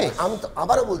মেনে নেবে? আমি তো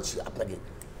আবারও বলছি আপনাকে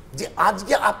যে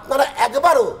আজকে আপনারা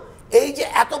একবারও এই যে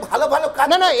এত ভালো ভালো কাজ,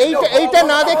 না না, এইটা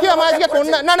না দেখি আমি আজকে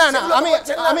না না না,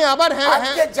 আমি আবার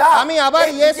আমি আবার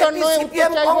ইয়েস অর নো উত্তর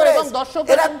চাইবো, এবং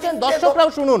দর্শকরাও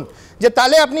শুনুন যে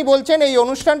তাহলে আপনি বলছেন এই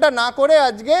অনুষ্ঠানটা না করে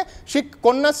আজকে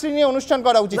কন্যাশ্রী নিয়ে অনুষ্ঠান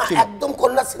করা উচিত ছিল। একদম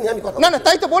কন্যাশ্রী নিয়ে আমি কথা না না,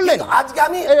 তাই তো বললেন। আজকে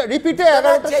আমি রিপিটে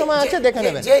 11টার সময় আছে, দেখে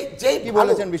নেবেন কি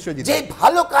বলেছেন বিশ্বজিৎ। যে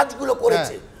ভালো কাজগুলো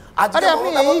করেছে, আরে আপনি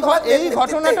এই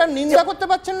ঘটনাটার নিন্দা করতে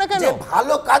পারছেন না কেন? যে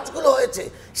ভালো কাজগুলো হয়েছে,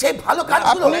 সেই ভালো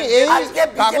কাজগুলো আপনি এই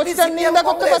কাগজটার নিন্দা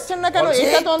করতে পারছেন না কেন?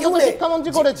 এটা তো অন্তত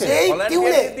শিক্ষামন্ত্রী করেছে। এই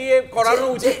টিউনে দিয়ে করানো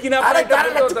উচিত কিনা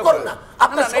আপনারা চুপ করুন না,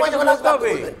 আপনারা সবাই যখন আসবে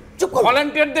বলবেন,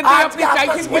 ভলান্টিয়ারদের দিয়ে আপনি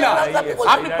চাইছেন কিনা?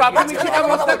 আপনি প্রাথমিক শিক্ষা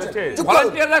ব্যবস্থা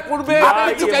ভলান্টিয়াররা করবে,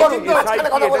 আপনি চাইছেন তো?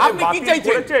 আপনি কি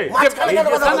চাইছেন?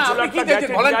 আপনি কি চাইছেন?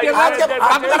 ভলান্টিয়াররা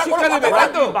প্রাথমিক শিক্ষা দেবে, তাই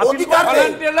তো?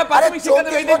 ভলান্টিয়াররা প্রাথমিক শিক্ষা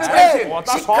দেবে, এটাই তো চাইছেন।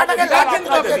 শিক্ষাটাকে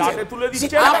তুলে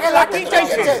দিচ্ছেন, আপনি কি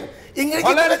চাইছেন?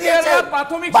 ভলান্টিয়াররা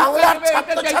প্রাথমিক শিক্ষা দেবে,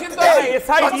 এটা চাইছেন তো?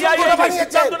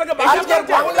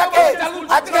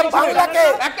 আজকে বাংলাকে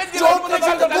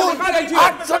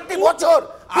 68 বছর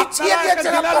পিছিয়ে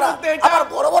দিয়েছেন আপনারা। আবার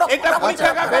বড় বড়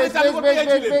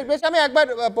বেশ, আমি একবার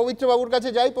পবিত্র বাবুর কাছে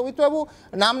যাই। পবিত্র বাবু,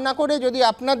 নাম না করে যদি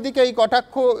আপনার দিকে এই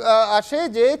কটাক্ষ আসে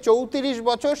যে 34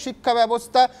 বছর শিক্ষা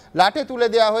ব্যবস্থা লাটে তুলে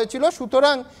দেওয়া হয়েছিল,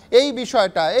 সুতরাং এই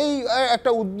বিষয়টা, এই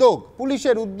একটা উদ্যোগ,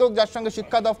 পুলিশের উদ্যোগ যার সঙ্গে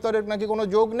শিক্ষা দপ্তরের নাকি কোনো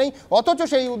যোগ নেই, অথচ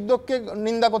সেই উদ্যোগকে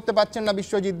নিন্দা করতে পারছেন না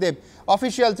বিশ্বজিৎ দেব,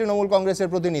 অফিসিয়াল তৃণমূল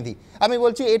কংগ্রেসের প্রতিনিধি। আমি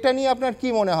বলছি, এটা নিয়ে আপনার কি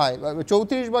মনে হয়?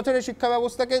 34 বছরের শিক্ষা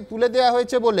ব্যবস্থাকে তুলে দেওয়া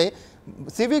হয়েছে বলে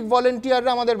সিভিক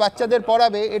ভলেন্টিয়াররা আমাদের বাচ্চাদের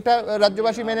পড়াবে, এটা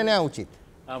রাজ্যবাসী মেনে নেওয়া উচিত?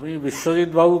 আমি বিশ্বজিৎ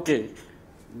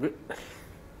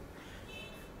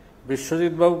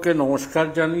বাবুকে নমস্কার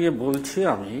জানিয়ে বলছি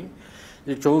আমি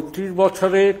যে 34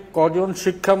 বছরে কজন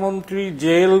শিক্ষামন্ত্রী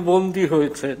জেল বন্দী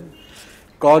হয়েছেন,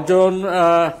 কজন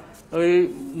ওই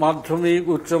মাধ্যমিক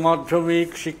উচ্চ মাধ্যমিক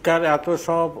শিক্ষার এত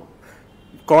সব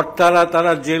কর্তারা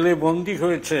তারা জেলে বন্দী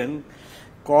হয়েছেন,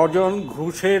 কজন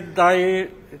ঘুষের দায়ে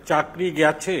চাকরি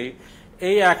গেছে,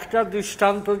 এই একটা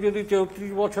দৃষ্টান্ত যদি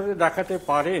 34 বছরে দেখাতে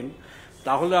পারেন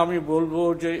তাহলে আমি বলবো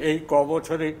যে এই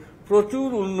বছরে প্রচুর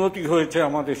উন্নতি হয়েছে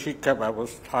আমাদের শিক্ষা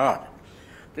ব্যবস্থার।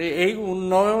 তো এই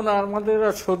উন্নয়ন আমাদের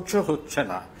আর সহ্য হচ্ছে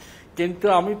না। কিন্তু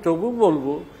আমি তবু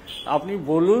বলবো, আপনি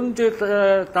বলুন যে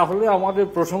তাহলে আমাদের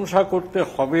প্রশংসা করতে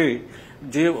হবে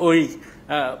যে ওই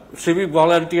সিভিক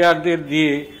ভলান্টিয়ারদের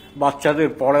দিয়ে বাচ্চাদের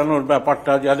পড়ানোর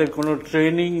ব্যাপারটা, যাদের কোনো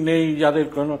ট্রেনিং নেই, যাদের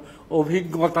কোনো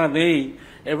অভিজ্ঞতা নেই,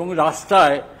 এবং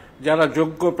রাস্তায় যারা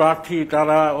যোগ্য প্রার্থী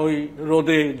তারা ওই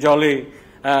রোদে জলে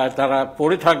তারা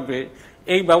পড়ে থাকবে,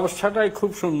 এই ব্যবস্থাটাই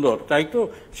খুব সুন্দর। তাই তো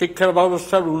শিক্ষা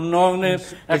ব্যবস্থার উন্নয়নের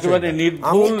একেবারে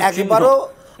নির্ভুল চিহ্ন।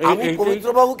 আমি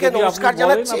পবিত্রবাবুকে নমস্কার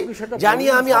জানাচ্ছি,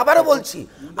 জানিয়ে আমি আবারও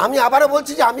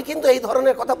বলছি যে আমি কিন্তু এই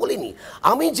ধরনের কথা বলিনি।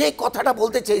 আমি যে কথাটা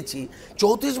বলতে চেয়েছি,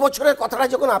 34 বছরের কথাটা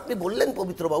যখন আপনি বললেন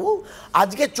পবিত্রবাবু,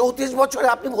 আজকে 34 বছরে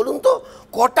আপনি বলুন তো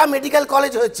কটা মেডিকেল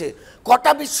কলেজ হয়েছে,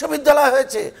 কটা বিশ্ববিদ্যালয়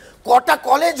হয়েছে, কটা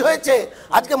কলেজ হয়েছে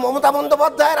আজকে মমতা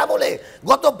বন্দ্যোপাধ্যায়ের আমলে?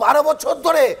 গত 12 বছর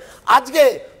ধরে আজকে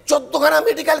 14খানা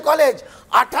মেডিকেল কলেজ,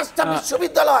 28টা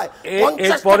বিশ্ববিদ্যালয়,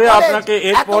 এরপরে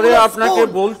আপনাকে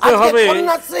বলতে হবে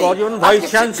কজন ভাইস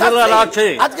চ্যান্সেলর আছে,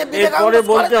 এরপরে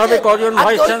বলতে হবে কজন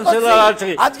ভাইস চ্যান্সেলর আছে,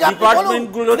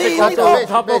 ডিপার্টমেন্টগুলোতে কত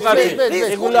অধ্যাপক আছে,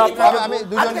 এগুলো আমি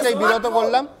দুজনকেই বিরত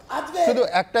করলাম। শুধু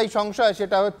একটাই সংশয়,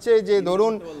 সেটা হচ্ছে যে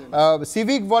ধরুন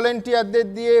সিভিক ভলেন্টিয়ারদের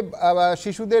দিয়ে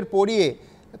শিশুদের পড়িয়ে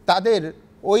তাদের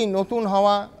ওই নতুন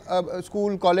হওয়া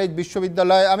স্কুল কলেজ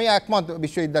বিশ্ববিদ্যালয়, আমি একমত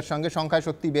বিশ্ববিদ্যালয়ের সঙ্গে সংখ্যায়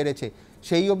সত্যি বেড়েছে,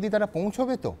 সেই অবধি তারা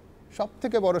পৌঁছবে তো? সব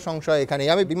থেকে বড় সংশয় এখানেই।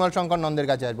 আমি বিমল শঙ্কর নন্দের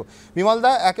কাছে আসবো।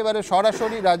 বিমলদা, একেবারে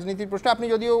সরাসরি রাজনীতির প্রশ্ন। আপনি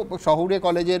যদিও শহুরে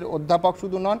কলেজের অধ্যাপক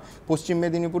শুধু নন, পশ্চিম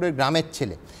মেদিনীপুরের গ্রামের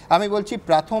ছেলে, আমি বলছি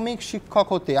প্রাথমিক শিক্ষক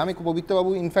হতে, আমি পবিত্রবাবু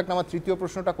ইনফ্যাক্ট আমার তৃতীয়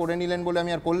প্রশ্নটা করে নিলেন বলে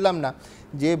আমি আর করলাম না,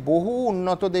 যে বহু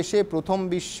উন্নত দেশে প্রথম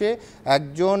বিশ্বে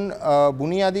একজন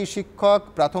বুনিয়াদী শিক্ষক,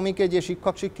 প্রাথমিকে যে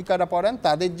শিক্ষক শিক্ষিকারা পড়ান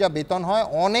তাদের যা বেতন হয়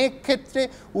অনেক ক্ষেত্রে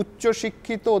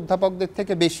উচ্চশিক্ষিত অধ্যাপকদের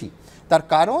থেকে বেশি। তার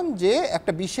কারণ যে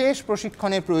একটা বিশেষ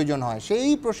প্রশিক্ষণের প্রয়োজন হয়, সেই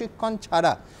প্রশিক্ষণ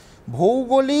ছাড়া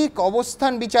ভৌগোলিক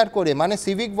অবস্থান বিচার করে, মানে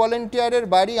সিভিক ভলেন্টিয়ারের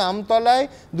বাড়ি আমতলায়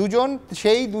দুজন,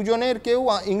 সেই দুজনের কেউ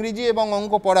ইংরেজি এবং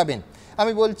অঙ্ক পড়াবেন।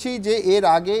 আমি বলছি যে এর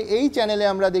আগে এই চ্যানেলে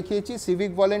আমরা দেখিয়েছি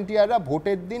সিভিক ভলেন্টিয়াররা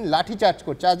ভোটের দিন লাঠিচার্জ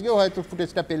করছে, আজকেও হয়তো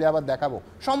ফুটেজটা পেলে আবার দেখাবো,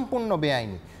 সম্পূর্ণ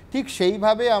বেআইনি। ঠিক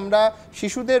সেইভাবে আমরা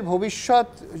শিশুদের ভবিষ্যৎ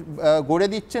গড়ে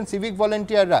দিচ্ছেন সিভিক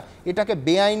ভলেন্টিয়াররা, এটাকে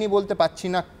বেআইনি বলতে পারছি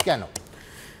না কেন?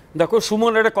 দেখো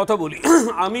সুমন, একটা কথা বলি,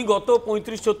 আমি গত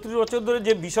 35-36 বছর ধরে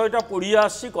যে বিষয়টা পড়িয়ে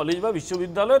আসছি কলেজ বা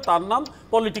বিশ্ববিদ্যালয়ে, তার নাম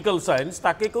পলিটিক্যাল সায়েন্স।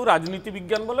 তাকে কেউ রাজনীতি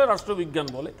বিজ্ঞান বলে, রাষ্ট্রবিজ্ঞান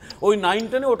বলে। ওই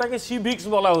 9-10-এ ওটাকে সিভিক্স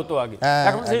বলা হতো আগে,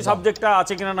 এখন সেই সাবজেক্টটা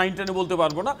আছে কিনা 9-10-এ বলতে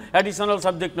পারবো না, অ্যাডিশনাল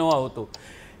সাবজেক্ট নেওয়া হতো।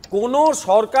 কোনো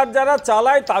সরকার যারা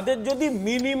চালায় তাদের যদি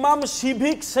মিনিমাম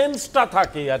সিভিক সেন্সটা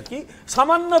থাকে, আর কি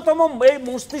সামান্যতম এই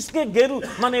মস্তিষ্কে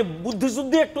মানে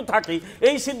বুদ্ধিশুদ্ধি একটু থাকে,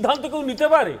 এই সিদ্ধান্ত কেউ নিতে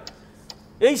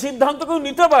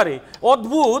পারে?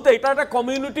 অদ্ভুত। এটা একটা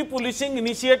কমিউনিটি পুলিশিং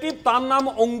ইনিশিয়েটিভ, তার নাম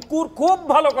অঙ্কুর, খুব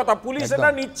ভালো কথা, পুলিশ এটা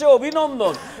নিচ্ছে,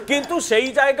 অভিনন্দন। কিন্তু সেই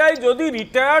জায়গায় যদি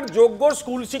রিটায়ার্ড যোগ্য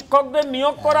স্কুল শিক্ষকদের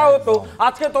নিয়োগ করা হতো,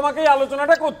 আজকে তোমাকে এই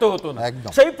আলোচনাটা করতে হতো না।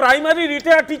 সেই প্রাইমারি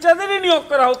রিটায়ার্ড টিচারদেরই নিয়োগ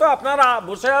করা হতো, আপনারা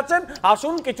বসে আছেন,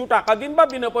 আসুন কিছু টাকা দিন বা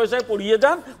বিনা পয়সায় পড়িয়ে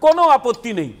যান, কোনো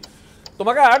আপত্তি নেই।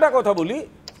 তোমাকে আর একটা কথা বলি,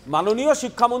 মাননীয়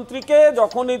শিক্ষামন্ত্রীকে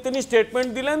যখন তিনি স্টেটমেন্ট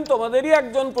দিলেন, তোমাদেরই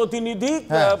একজন প্রতিনিধি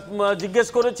জিজ্ঞেস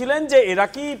করেছিলেন যে এরা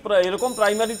কি এরকম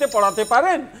প্রাইমারিতে পড়াতে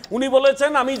পারেন, উনি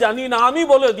বলেছেন আমি জানি না, আমি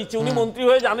বলে দিচ্ছি। উনি মন্ত্রী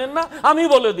হয়ে জানেন না, আমি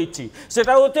বলে দিচ্ছি।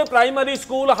 সেটা হচ্ছে প্রাইমারি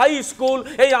স্কুল, হাই স্কুল,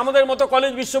 এই আমাদের মতো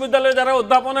কলেজ বিশ্ববিদ্যালয়ে যারা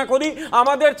অধ্যাপনা করি,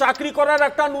 আমাদের চাকরি করার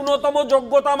একটা ন্যূনতম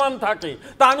যোগ্যতা মান থাকে,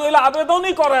 তা নইলে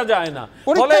আবেদনই করা যায় না।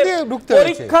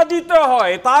 পরীক্ষা দিতে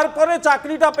হয়, তারপরে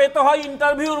চাকরিটা পেতে হয়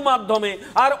ইন্টারভিউর মাধ্যমে,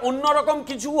 আর অন্যরকম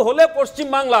কিছু হলে পশ্চিম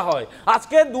বাংলা হয়।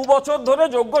 আজকে 2 বছর ধরে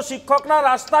যোগ্য শিক্ষকরা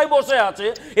রাস্তায় বসে আছে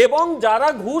এবং যারা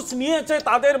ঘুষ নিয়েছে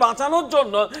তাদের বাঁচানোর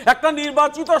জন্য একটা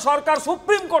নির্বাচিত সরকার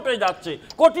সুপ্রিম কোর্টে যাচ্ছে,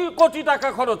 কোটি কোটি টাকা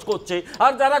খরচ করছে,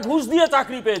 আর যারা ঘুষ দিয়ে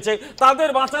চাকরি পেয়েছে তাদের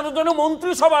বাঁচানোর জন্য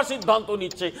মন্ত্রিসভা সিদ্ধান্ত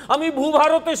নিচ্ছে। আমি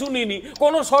ভূভারতে শুনিনি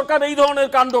কোন সরকার এই ধরনের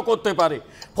কাণ্ড করতে পারে।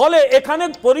 ফলে এখানে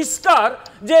পরিষ্কার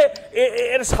যে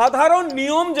এর সাধারণ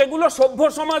নিয়ম যেগুলো সভ্য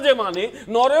সমাজে মানে,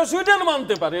 নরওয়ে সুইডেন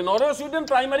মানতে পারে। নরওয়ে সুইডেন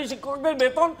প্রাইমারি শিক্ষকদের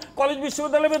বেতন কলেজ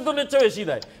বিশ্ববিদ্যালয়ের বেতনের চেয়ে বেশি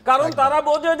দেয়, কারণ তারা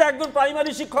বোঝে যে একজন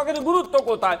প্রাইমারি শিক্ষকের গুরুত্ব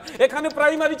কোথায়। এখানে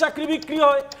প্রাইমারি চাকরি বিক্রি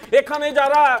হয়। এখানে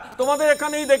যারা তোমাদের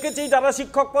এখানেই দেখেছি, যারা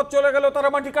শিক্ষক পদ চলে গেল তারা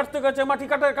মাটি কাটতে গেছে, মাটি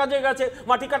কাটার কাজে গেছে।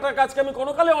 মাটি কাটার কাজকে আমি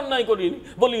কোনো কালে অন্যায় করিনি,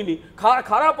 বলিনি,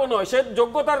 খারাপও নয়, সে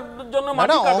যোগ্যতার জন্য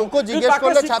মাটি অঙ্ক জিজ্ঞেস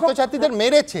করলে ছাত্রছাত্রীদের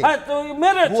মেরেছে,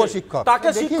 তাকে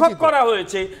শিক্ষক করা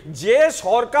হয়েছে। যে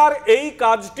সরকার এই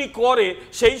কাজটি করে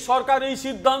সেই সরকার এই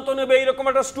সিদ্ধান্ত নেবে, এইরকম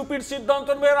একটা স্টুপিড সিদ্ধান্ত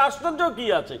নেবে, এর আশ্চর্য কি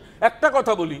আছে? একটা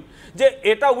কথা বলি, যে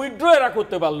এটা উইথড্র এরা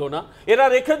করতে পারলো না, এরা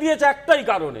রেখে দিয়েছে একটাই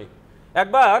কারণে।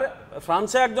 একবার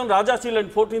ফ্রান্সে একজন রাজা ছিলেন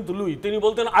 14th লুই, তিনি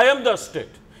বলতেন আই এম দ্য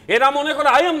স্টেট। এরা মনে করে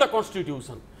আই এম দ্য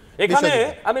কনস্টিটিউশন। এখানে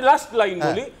আমি লাস্ট লাইন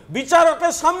বলি,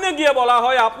 বিচারকের সামনে গিয়ে বলা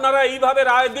হয় আপনারা এইভাবে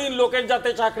রায় দিন লোকের যাতে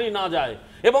চাকরি না যায়,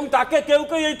 এবং তাকে কেউ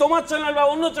কেউ এই তোমার চ্যানেল বা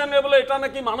অন্য চ্যানেল বলে এটা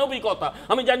নাকি মানবিকতা।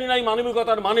 আমি জানি না এই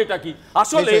মানবিকতার মানেটা কি।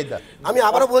 আসলে আমি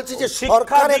আবারও বলছি যে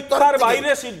সরকারের বাইরে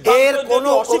এর কোনো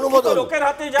অনুমোদন,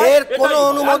 এর কোনো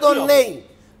অনুমোদন নেই।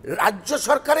 রাজ্য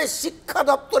সরকারের শিক্ষা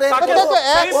দপ্তরে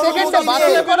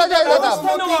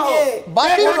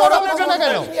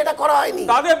এটা করা হয়নি।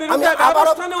 আমি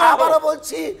আবারও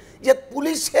বলছি যে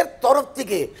পুলিশের তরফ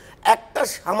থেকে একটা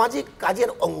সামাজিক কাজের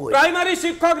অঙ্গ প্রাইমারি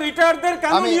শিক্ষক রিটায়ারদের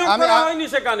কেন নিয়োগ করা হয়নি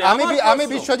সেখানে? আমি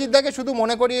বিশ্বজিৎ দাকে শুধু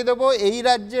মনে করিয়ে দেব, এই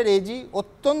রাজ্যের এজি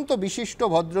অত্যন্ত বিশিষ্ট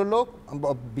ভদ্রলোক,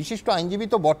 বিশিষ্ট আইনজীবী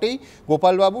তো বটেই,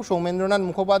 গোপালবাবু, সৌমেন্দ্রনাথ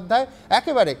মুখোপাধ্যায়,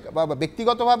 একেবারে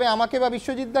ব্যক্তিগতভাবে আমাকে বা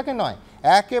বিশ্বজিৎ দাকে নয়,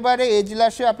 একেবারে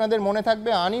এজলাসে আপনাদের মনে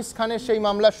থাকবে আনিস খানের সেই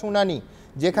মামলার শুনানি,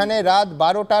 যেখানে রাত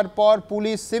 12টার পর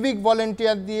পুলিশ সিভিক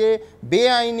ভলেন্টিয়ার দিয়ে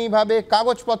বেআইনিভাবে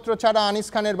কাগজপত্র ছাড়া আনিস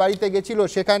খানের বাড়িতে গেছিল।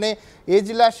 সেখানে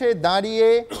এজলাসে দাঁড়িয়ে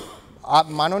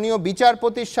মাননীয়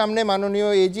বিচারপতির সামনে মাননীয়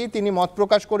এজি তিনি মত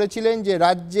প্রকাশ করেছিলেন যে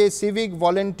রাজ্যে সিভিক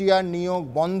ভলেন্টিয়ার নিয়োগ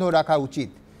বন্ধ রাখা উচিত।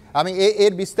 আমি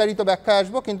এর বিস্তারিত ব্যাখ্যা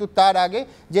আসবো, কিন্তু তার আগে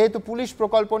যেহেতু পুলিশ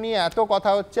প্রকল্প নিয়ে এত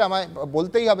কথা হচ্ছে, আমায়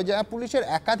বলতেই হবে যে পুলিশের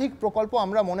একাধিক প্রকল্প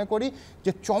আমরা মনে করি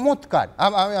যে চমৎকার।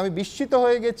 আমি বিস্মিত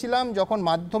হয়ে গেছিলাম যখন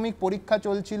মাধ্যমিক পরীক্ষা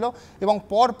চলছিল এবং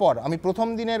পরপর আমি প্রথম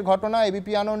দিনের ঘটনা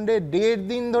এবিপি আনন্দে 1.5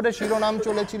 দিন ধরে শিরোনাম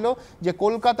চলেছিল যে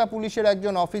কলকাতা পুলিশের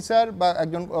একজন অফিসার বা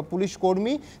একজন পুলিশ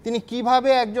কর্মী তিনি কিভাবে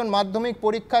একজন মাধ্যমিক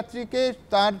পরীক্ষার্থীকে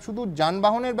তার শুধু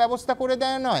যানবাহনের ব্যবস্থা করে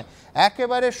দেয় নয়,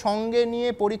 একেবারে সঙ্গে নিয়ে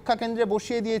পরীক্ষা কেন্দ্রে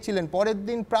বসিয়ে দিয়ে ছিলেন। পরের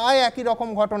দিন প্রায় একই রকম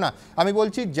ঘটনা। আমি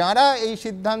বলছি যারা এই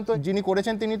সিদ্ধান্ত যিনি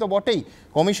করেছেন তিনি তো বটেই,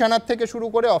 কমিশনার থেকে শুরু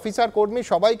করে অফিসার কর্মী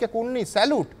সবাইকে কুর্নি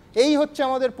স্যালুট। এই হচ্ছে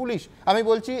আমাদের পুলিশ। আমি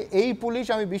বলছি এই পুলিশ,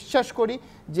 আমি বিশ্বাস করি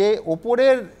যে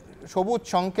ওপরের সবুজ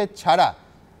সংকেত ছাড়া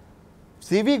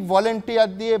সিভিক ভলেন্টিয়ার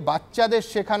দিয়ে বাচ্চাদের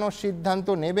শেখানোর সিদ্ধান্ত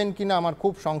নেবেন কিনা আমার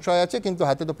খুব সংশয় আছে, কিন্তু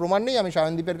হাতে তো প্রমাণ নেই। আমি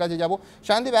সায়নদীপের কাছে যাব।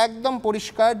 সায়নদীপ, একদম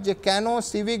পরিষ্কার যে কেন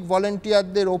সিভিক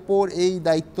ভলেন্টিয়ারদের ওপর এই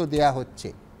দায়িত্ব দেয়া হচ্ছে,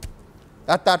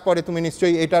 আর তারপরে তুমি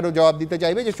নিশ্চয়ই এটারও জবাব দিতে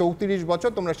চাইবে যে 34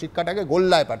 বছর তোমরা শিক্ষাটাকে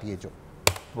গোল্লায় পাঠিয়েছো।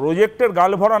 প্রজেক্টের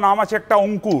গালভরা নাম আছে একটা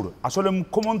অঙ্কুর। আসলে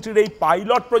মুখ্যমন্ত্রীর এই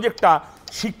পাইলট প্রজেক্টটা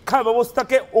শিক্ষা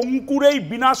ব্যবস্থাকে অঙ্কুরেই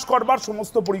বিনাশ করবার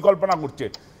সমস্ত পরিকল্পনা করছে।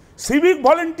 সিভিক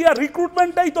ভলেন্টিয়ার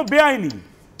রিক্রুটমেন্টটাই তো বেআইনি।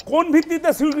 কোন ভিত্তিতে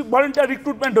সিভিক ভলেন্টিয়ার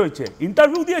রিক্রুটমেন্ট হয়েছে?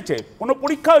 ইন্টারভিউ দিয়েছে? কোনো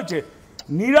পরীক্ষা হয়েছে?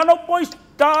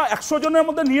 99টা 100 জনের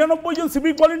মধ্যে 99 জন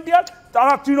সিভিক ভলেন্টিয়ার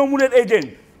তারা তৃণমূলের এজেন্ট,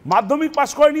 মাধ্যমিক পাস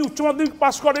করেনি, উচ্চ মাধ্যমিক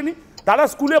পাস করেনি, তারা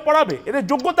স্কুলে পড়াবে। এদের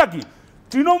যোগ্যতা কি?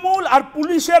 তৃণমূল আর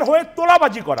পুলিশের হয়ে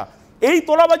তোলাবাজি করা। এই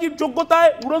তোলাবাজির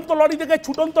যোগ্যতায়, উড়ন্ত লরি থেকে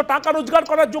ছুটন্ত টাকা রোজগার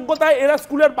করার যোগ্যতায় এরা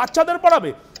স্কুলের বাচ্চাদের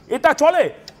পড়াবে? এটা চলে?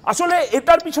 আসলে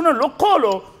এটার পিছনে লক্ষ্য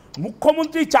হলো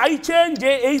মুখ্যমন্ত্রী চাইছেন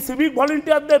যে এই সিভিক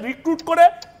ভলেন্টিয়ারদের রিক্রুট করে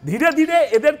ধীরে ধীরে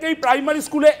এদেরকেই প্রাইমারি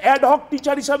স্কুলে অ্যাডহক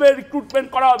টিচার হিসাবে রিক্রুটমেন্ট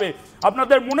করা হবে।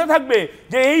 আপনাদের মনে থাকবে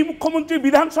যে এই মুখ্যমন্ত্রী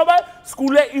বিধানসভায়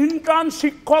স্কুলে ইন্টার্ন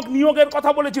শিক্ষক নিয়োগের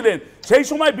কথা বলেছিলেন, সেই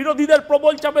সময় বিরোধীদের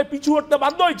প্রবল চাপে পিছু হটতে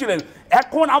বাধ্য হয়েছিলেন।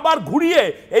 এখন আবার ঘুরিয়ে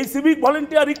এই সিভিক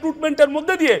ভলেন্টিয়ার রিক্রুটমেন্টের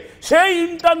মধ্যে দিয়ে সেই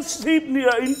ইন্টার্ন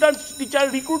টিচার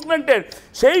রিক্রুটমেন্টের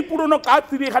সেই পুরনো কাজ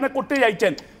তিনি এখানে করতে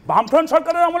চাইছেন। বামফ্রন্ট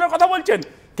সরকারের আমলের কথা বলছেন,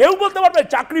 কেউ বলতে পারবে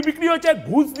চাকরি বিক্রি হয়েছে,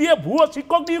 ঘুষ দিয়ে ভুয়ো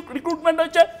শিক্ষক দিয়ে রিক্রুটমেন্ট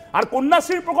হয়েছে। আর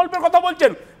কন্যাশ্রী প্রকল্পের কথা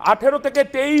বলছেন, 18 থেকে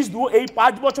 23 এই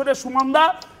 5 বছরের সুমানদা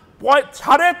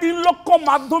 3.5 লক্ষ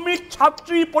মাধ্যমিক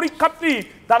ছাত্রী পরীক্ষার্থী,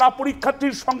 তারা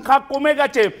পরীক্ষার্থীর সংখ্যা কমে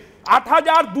গেছে।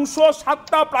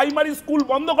 8,207টা প্রাইমারি স্কুল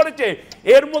বন্ধ করেছে।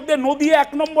 এর মধ্যে নদিয়া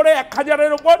 1 নম্বরে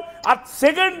 1000-এর ওপর, আর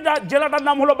সেকেন্ড জেলাটার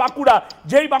নাম হলো বাঁকুড়া,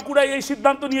 যেই বাঁকুড়ায় এই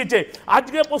সিদ্ধান্ত নিয়েছে।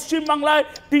 আজকে পশ্চিমবাংলায়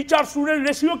টিচার স্টুডেন্ট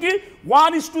রেশিও কি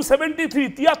 1:73,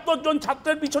 73 জন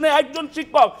ছাত্রের পিছনে একজন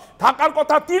শিক্ষক, থাকার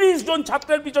কথা 30 জন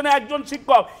ছাত্রের পিছনে একজন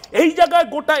শিক্ষক। এই জায়গায়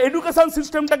গোটা এডুকেশন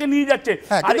সিস্টেমটাকে নিয়ে যাচ্ছে।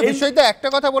 আর এই বিষয়টা একটা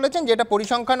কথা বলেছেন যেটা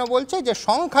পরিসংখ্যানও বলছে যে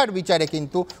সংখ্যার বিচারে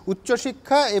কিন্তু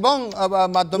উচ্চশিক্ষা এবং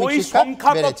মাধ্যমিক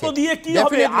শিক্ষা বেড়েছে। দিয়ে কি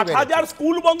হবে? 8000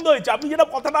 স্কুল বন্ধ হয়েছে। আপনি যেটা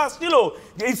কথাটা আসছিল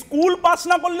যে এই স্কুল পাস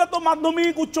না করলে তো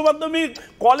মাধ্যমিক, উচ্চ মাধ্যমিক,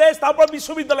 কলেজ, তারপর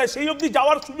বিশ্ববিদ্যালয় সেই অবধি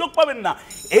যাওয়ার সুযোগ পাবেন না।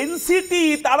 এনসিটি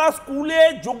তারা স্কুলে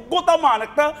যোগ্যতা মান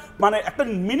একটা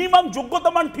মিনিমাম যোগ্যতা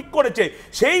মান ঠিক করেছে,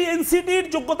 সেই এনসিটির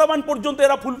যোগ্যতা মান পর্যন্ত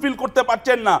এরা ফুলফিল করতে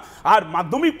পারছেন না। আর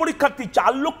মাধ্যমিক পরীক্ষার্থী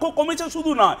 4 লক্ষ কমেছে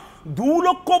শুধু নয়, 2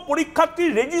 লক্ষ পরীক্ষার্থী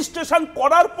রেজিস্ট্রেশন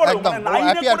করার পরে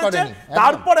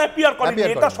তারপর অ্যাপিয়ার করেনি।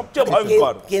 এটা সবচেয়ে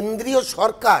ভয়ঙ্কর। কেন্দ্রীয়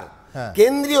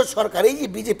সরকার এই যে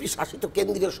বিজেপি শাসিত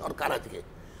কেন্দ্রীয় সরকার আজকে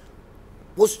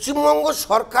পশ্চিমবঙ্গ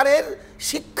সরকারের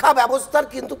শিক্ষা ব্যবস্থার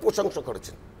কিন্তু প্রশংসা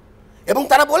করেছেন এবং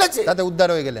তারা বলেছে তাতে উদ্ধার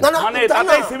হয়ে গেলেন।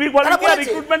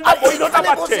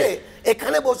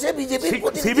 এখানে বসে বিজেপির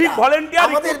সিভিক ভলেন্টিয়ার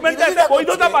রিক্রুটমেন্টে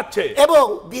বৈধতা পাচ্ছে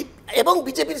এবং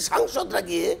বিজেপির সাংসদরা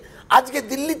গিয়ে আজকে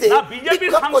দিল্লিতে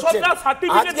বিজেপির সাংসদরা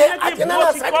সার্টিফিকেট দিয়ে কি ভুয়ো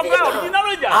শিক্ষকরা অরিজিনাল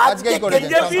হয়ে যায়? আজকে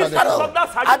বিজেপির সাংসদরা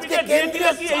সার্টিফিকেট দিয়ে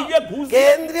দিলে কি এই যে ঘুষ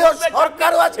কেন্দ্রীয়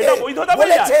সরকারও আজকে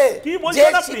বলেছে যে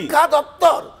শিক্ষা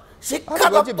দপ্তর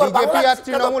বিজেপি আর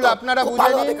তৃণমূল আপনারা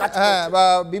বুঝে নিন। হ্যাঁ,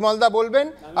 বিমলদা বলবেন।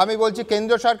 আমি বলছি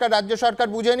কেন্দ্র সরকার রাজ্য সরকার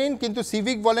বুঝে নিন, কিন্তু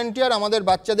সিভিক ভলেন্টিয়ার আমাদের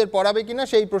বাচ্চাদের পড়াবে কিনা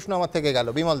সেই প্রশ্ন আমার থেকে গেল।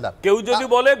 বিমলদা, কেউ যদি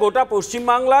বলে গোটা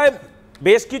পশ্চিমবাংলায়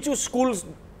বেশ কিছু স্কুল,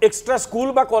 এক্সট্রা স্কুল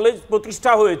বা কলেজ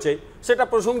প্রতিষ্ঠা হয়েছে, সেটা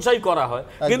প্রশংসাই করা হয়,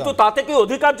 কিন্তু তাতে কি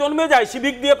অধিকার জন্মে যায়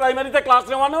সিভিক দিয়ে প্রাইমারিতে ক্লাস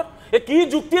নেওয়ানোর? কি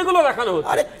যুক্তি এগুলো দেখানো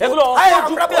হচ্ছে? এগুলো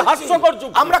অপযুক্তি, হাস্যকর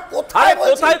যুক্তি। আমরা কোথায়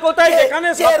কোথায় যেখানে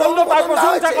সাফল্য তার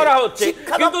প্রশংসা করা হচ্ছে,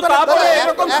 কিন্তু তারপরে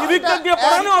এরকম সিভিকদের দিয়ে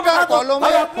পড়ানো হবে না।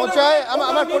 কলমের খোঁচায়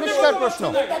আমার পরিষ্কার প্রশ্ন,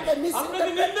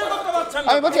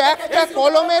 আমি বলছি একটা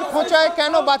কলমের খোঁচায়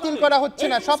কেন বাতিল করা হচ্ছে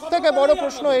না? সব থেকে বড়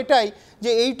প্রশ্ন এটাই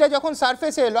যে এইটা যখন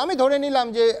সারফেসে এলো, আমি ধরে নিলাম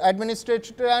যে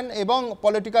অ্যাডমিনিস্ট্রেশন এবং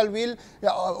পলিটিক্যাল উইল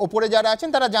ওপরে যারা আছেন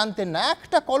তারা জানতেন না।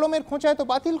 একটা কলমের খোঁচায় তো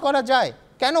বাতিল করা যায়,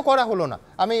 কেন করা হলো না?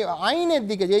 আমি আইনের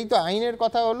দিকে, যেই তো আইনের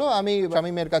কথা হলো, আমি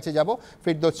শামীমের কাছে যাব।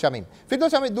 ফিরদৌস শামীম,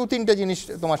 আমি 2-3টে জিনিস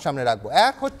তোমার সামনে রাখবো।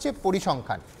 এক হচ্ছে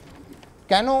পরিসংখ্যান।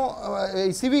 কেন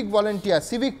এই সিভিক ভলেন্টিয়ার,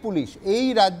 সিভিক পুলিশ এই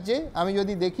রাজ্যে, আমি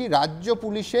যদি দেখি রাজ্য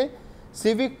পুলিশে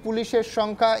সিভিক পুলিশের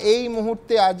সংখ্যা এই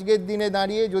মুহূর্তে আজকের দিনে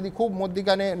দাঁড়িয়ে যদি খুব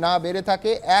মধ্যিখানে না বেড়ে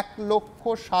থাকে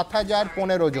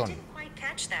 1,07,015 জন।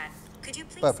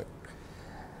 পারফেক্ট।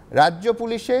 রাজ্য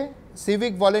পুলিশে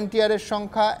সিভিক ভলেন্টিয়ারের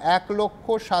সংখ্যা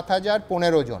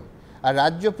 1,07,015 জন, আর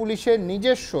রাজ্য পুলিশের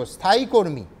নিজস্ব স্থায়ী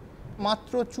কর্মী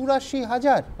মাত্র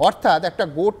 84,000। অর্থাৎ একটা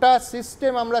গোটা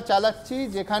সিস্টেম আমরা চালাচ্ছি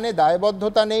যেখানে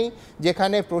দায়বদ্ধতা নেই,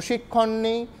 যেখানে প্রশিক্ষণ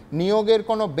নেই, নিয়োগের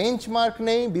কোনো বেঞ্চমার্ক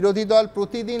নেই। বিরোধী দল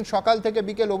প্রতিদিন সকাল থেকে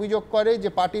বিকেল অভিযোগ করে যে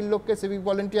পার্টির লোককে সিভিক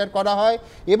ভলেন্টিয়ার করা হয়,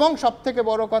 এবং সবথেকে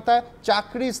বড় কথা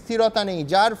চাকরির স্থিরতা নেই,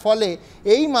 যার ফলে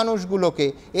এই মানুষগুলোকে,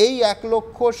 এই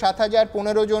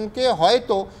 1,07,015 জনকে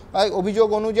হয়তো অভিযোগ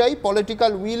অনুযায়ী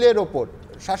পলিটিক্যাল উইলের ওপর,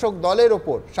 শাসক দলের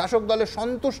ওপর, শাসক দলের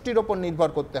সন্তুষ্টির ওপর নির্ভর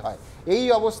করতে হয়। এই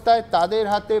অবস্থায় তাদের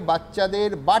হাতে বাচ্চাদের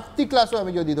বাড়তি ক্লাসও,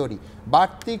 আমি যদি ধরি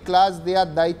বাড়তি ক্লাস দেওয়ার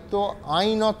দায়িত্ব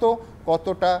আইনত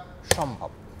কতটা সম্ভব?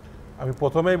 আমি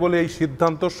প্রথমেই বলি এই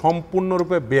সিদ্ধান্ত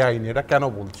সম্পূর্ণরূপে বেআইনি। এটা কেন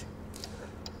বলছি?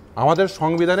 আমাদের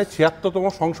সংবিধানে 76তম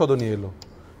সংশোধনী এলো,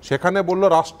 সেখানে বলল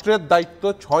রাষ্ট্রের দায়িত্ব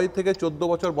 6 থেকে 14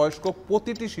 বছর বয়স্ক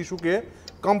প্রতিটি শিশুকে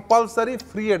কম্পালসারি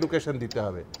ফ্রি এডুকেশন দিতে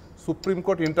হবে। সুপ্রিম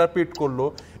কোর্ট ইন্টারপ্রিট করলো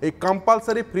এই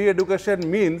compulsory free education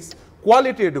means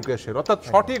quality education, অর্থাৎ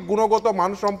সঠিক গুণগত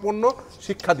মানসম্পন্ন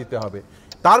শিক্ষা দিতে হবে।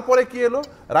 তারপরে কি এলো?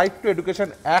 রাইট টু এডুকেশন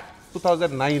অ্যাক্ট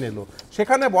 2009 এলো,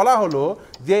 সেখানে বলা হলো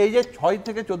যে এই যে 6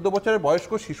 থেকে 14 বছরের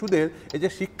বয়স্ক শিশুদের এই যে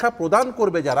শিক্ষা প্রদান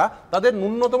করবে যারা, তাদের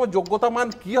ন্যূনতম যোগ্যতা মান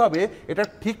কী হবে এটা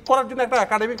ঠিক করার জন্য একটা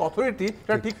একাডেমিক অথরিটি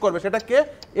সেটা ঠিক করবে। সেটা কে?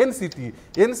 এনসিটি।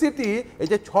 এনসিটি এই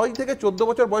যে 6 থেকে 14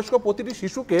 বছর বয়স্ক প্রতিটি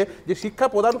শিশুকে যে শিক্ষা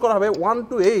প্রদান করা হবে 1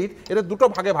 to 8 এর দুটো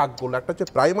ভাগে ভাগ করলো, একটা হচ্ছে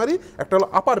প্রাইমারি, একটা হলো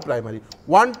আপার প্রাইমারি।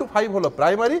 1 to 5 হলো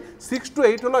প্রাইমারি, 6 to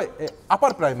 8 হলো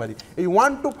আপার প্রাইমারি। এই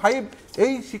 1 to 5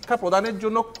 এই শিক্ষা প্রদানের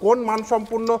জন্য কোন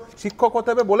মানসম্পন্ন শিক্ষক হতে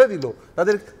হবে বলে দিল।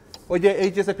 তাদের ওই যে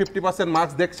এইচএসে 50%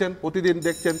 মার্কস দেখছেন, প্রতিদিন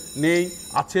দেখছেন নেই,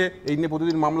 আছে, এই নিয়ে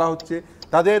প্রতিদিন মামলা হচ্ছে।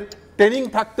 তাদের ট্রেনিং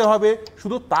থাকতে হবে,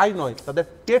 শুধু তাই নয়, তাদের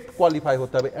টেট কোয়ালিফাই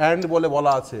হতে হবে। অ্যান্ড বলে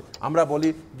বলা আছে, আমরা বলি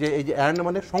যে এই যে অ্যান্ড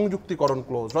মানে সংযুক্তিকরণ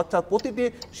ক্লোজ, অর্থাৎ প্রতিটি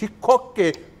শিক্ষককে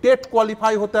টেট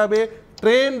কোয়ালিফাই হতে হবে,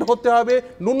 ট্রেন্ড হতে হবে,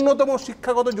 ন্যূনতম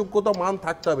শিক্ষাগত যোগ্যতা মান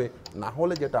থাকতে হবে। না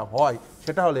হলে যেটা হয়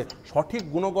সেটা হলে সঠিক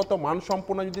গুণগত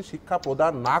মানসম্পন্ন যদি শিক্ষা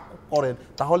প্রদান না করেন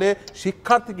তাহলে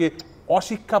শিক্ষার্থীকে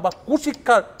অশিক্ষা বা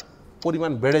কুশিক্ষার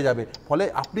পরিমাণ বেড়ে যাবে। ফলে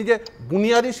আপনি যে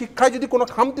বুনিয়াদী শিক্ষায় যদি কোনো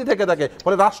খামতি থেকে থাকে,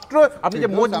 ফলে রাষ্ট্র, আপনি যে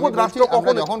মজবুত রাষ্ট্র,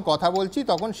 আমরা যখন কথা বলছি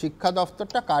তখন শিক্ষা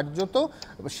দপ্তরটা কার্যত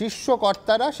শীর্ষ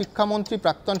কর্তারা, শিক্ষামন্ত্রী,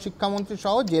 প্রাক্তন শিক্ষামন্ত্রী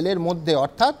সহ জেলের মধ্যে,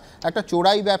 অর্থাৎ একটা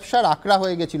চোরাই ব্যবসার আঁকড়া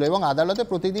হয়ে গেছিল এবং আদালতে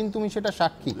প্রতিদিন তুমি সেটা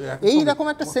সাক্ষী। এই রকম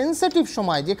একটা সেন্সিটিভ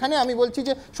সময়, যেখানে আমি বলছি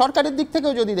যে সরকারের দিক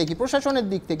থেকেও যদি দেখি, প্রশাসনের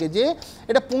দিক থেকে, যে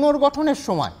এটা পুনর্গঠনের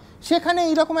সময়, সেখানে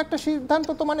এইরকম একটা সিদ্ধান্ত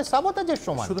তো মানে সাবোটাজের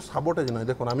সময়। শুধু সাবোটাজ নয়,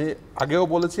 দেখুন আমি আগেও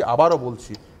বলেছি, আবারও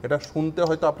বলছি, এটা শুনতে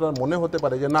হয়তো আপনার মনে হতে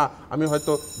পারে যে না আমি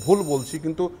হয়তো ভুল বলছি,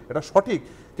 কিন্তু এটা সঠিক।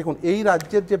 দেখুন এই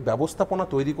রাজ্যের যে ব্যবস্থাপনা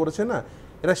তৈরি করেছে না,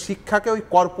 এরা শিক্ষাকে ওই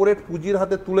কর্পোরেট পুঁজির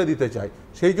হাতে তুলে দিতে চায়।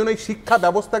 সেই জন্য এই শিক্ষা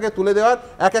ব্যবস্থাকে তুলে দেওয়ার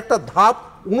একটা ধাপ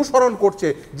অনুসরণ করছে,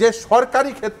 যে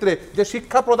সরকারি ক্ষেত্রে যে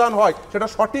শিক্ষা প্রদান হয় সেটা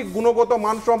সঠিক গুণগত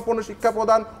মানসম্পন্ন শিক্ষা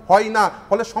প্রদান হয় না।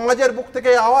 ফলে সমাজের বুক থেকে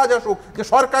আওয়াজ আসুক যে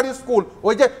সরকারি স্কুল,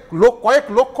 ওই যে কয়েক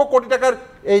লক্ষ কোটি টাকার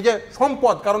এই যে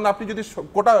সম্পদ, কারণ আপনি যদি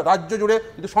গোটা রাজ্য জুড়ে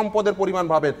যদি সম্পদের পরিমাণ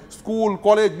ভাবেন, স্কুল,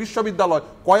 কলেজ, বিশ্ববিদ্যালয়,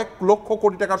 কয়েক লক্ষ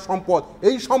কোটি টাকার সম্পদ,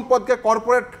 এই সম্পদকে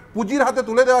কর্পোরেট পুঁজির হাতে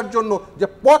তুলে দেওয়ার জন্য যে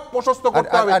পথ প্রশস্ত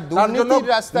করতে হবে, তার জন্য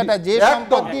রাস্তাটা যে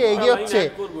সম্পদ দিয়ে এগিয়ে হচ্ছে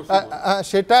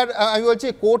সেটার আমি বলছি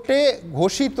কোর্টে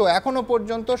ঘোষিত এখনো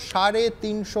পর্যন্ত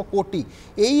 350 কোটি।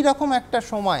 এই রকম একটা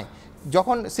সময়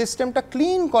যখন সিস্টেমটা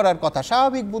ক্লিন করার কথা,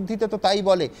 স্বাভাবিক বুদ্ধিতে তো তাই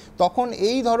বলে, তখন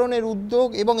এই ধরনের উদ্যোগ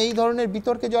এবং এই ধরনের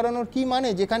বিতর্কে জড়ানোর কি মানে?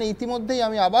 যেখানে ইতিমধ্যেই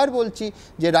আমি আবার বলছি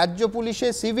যে রাজ্য পুলিশে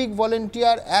সিভিক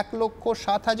ভলেন্টিয়ার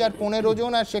 1,07,015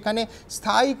 জন, আর সেখানে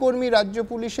স্থায়ী কর্মী রাজ্য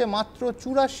পুলিশে মাত্র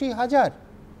 84,000।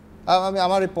 আমি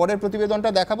আমার পরের প্রতিবেদনটা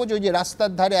দেখাবো যে ওই যে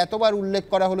রাস্তার ধারে এতবার উল্লেখ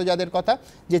করা হলো যাদের কথা,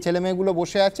 যে ছেলেমেয়েগুলো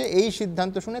বসে আছে, এই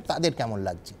সিদ্ধান্ত শুনে তাদের কেমন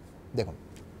লাগছে দেখুন।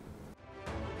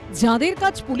 যাদের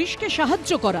কাজ পুলিশকে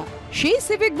সাহায্য করা, সেই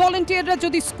সিভিক ভলেন্টিয়াররা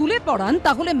যদি স্কুলে পড়ান,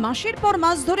 তাহলে মাসের পর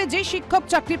মাস ধরে যে শিক্ষক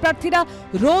চাকরি প্রার্থীরা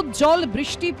রোদ, জল,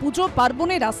 বৃষ্টি, পুজো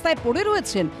পার্বণে রাস্তায় পড়ে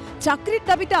রয়েছেন, চাকরির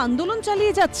দাবিতে আন্দোলন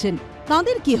চালিয়ে যাচ্ছেন,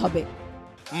 তাদের কি হবে?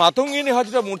 মাতঙ্গিনী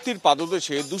হাজরা মূর্তির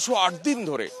পাদদেশে 208 দিন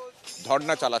ধরে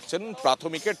ধর্ণা চালাচ্ছেন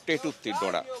প্রাথমিকের টেট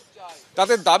উত্তীর্ণরা।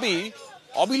 তাদের দাবি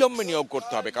অবিলম্বে নিয়োগ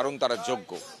করতে হবে, কারণ তারা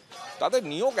যোগ্য। তাদের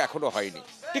নিয়োগ এখনো হয়নি।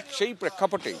 ঠিক সেই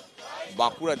প্রেক্ষাপটেই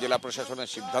বাঁকুড়া জেলা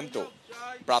প্রশাসনের সিদ্ধান্ত,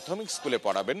 প্রাথমিক স্কুলে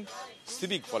পড়াবেন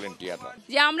সিভিক ভলেন্টিয়াররা।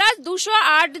 যে আমরা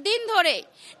 208 দিন ধরে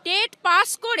টেট পাস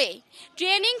করে,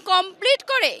 ট্রেনিং কমপ্লিট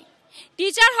করে,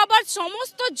 টিচার হবার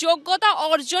সমস্ত যোগ্যতা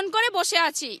অর্জন করে বসে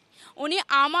আছি, উনি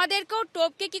আমাদেরকেও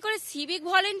টপকে কি করে সিভিক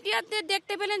ভলেন্টিয়ারদের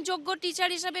দেখতে পেলেন যোগ্য টিচার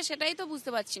হিসাবে, সেটাই তো বুঝতে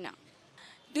পারছি না।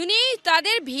 তিনি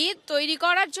তাদের ভিত তৈরি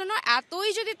করার জন্য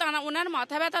এতই যদি ওনার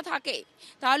মাথা ব্যথা থাকে,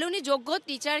 তাহলে উনি যোগ্য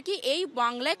টিচার কি এই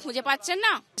বাংলায় খুঁজে পাচ্ছেন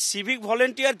না? সিভিক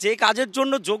ভলেন্টিয়ার যে কাজের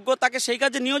জন্য যোগ্য, তাকে সেই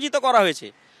কাজে নিয়োজিত করা হয়েছে।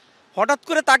 হঠাৎ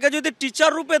করে তাকে যদি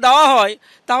টিচার রূপে দেওয়া হয়,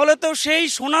 তাহলে তো সেই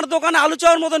সোনার দোকানে আলু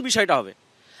চাওয়ার মতন বিষয়টা হবে।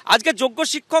 আজকে যোগ্য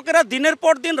শিক্ষকেরা দিনের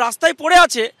পর দিন রাস্তায় পড়ে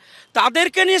আছে,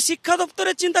 তাদেরকে নিয়ে শিক্ষা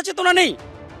দপ্তরের চিন্তা চেতনা নেই।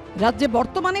 রাজ্যে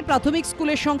বর্তমানে প্রাথমিক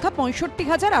স্কুলের সংখ্যা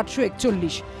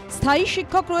 65,841, স্থায়ী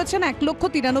শিক্ষক রয়েছেন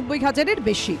 1,93,000-এর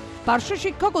বেশি, পার্শ্ব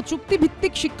শিক্ষক ও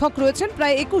চুক্তিভিত্তিক শিক্ষক রয়েছেন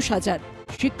প্রায় 21,000,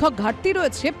 শিক্ষক ঘাটতি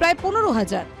রয়েছে প্রায়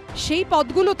 15,000। সেই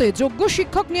পদগুলোতে যোগ্য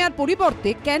শিক্ষক নেওয়ার পরিবর্তে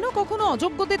কেন কখনো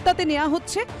অযোগ্যদের তাতে নেওয়া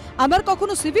হচ্ছে, আবার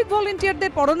কখনো সিভিক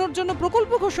ভলেন্টিয়ারদের পড়ানোর জন্য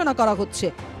প্রকল্প ঘোষণা করা হচ্ছে?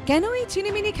 কেন এই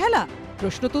চিনিমিনি খেলা?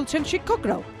 প্রশ্ন তুলছেন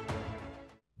শিক্ষকরাও।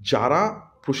 যারা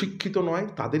প্রশিক্ষিত নয়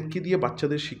তাদেরকে দিয়ে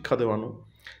বাচ্চাদের শিক্ষা দেওয়ানো,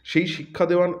 সেই শিক্ষা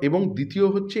দেওয়ান, এবং দ্বিতীয়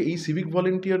হচ্ছে এই সিভিক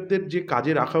ভলেন্টিয়ারদের যে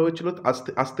কাজে রাখা হয়েছিল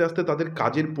আস্তে আস্তে তাদের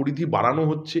কাজের পরিধি বাড়ানো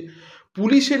হচ্ছে,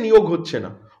 পুলিশে নিয়োগ হচ্ছে না,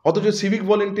 অথচ সিভিক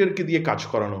ভলেন্টিয়ারকে দিয়ে কাজ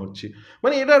করানো হচ্ছে।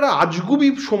 মানে এটা একটা আজগুবি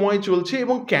সময় চলছে।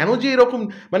 এবং কেন যে এরকম,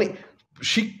 মানে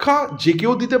শিক্ষা যে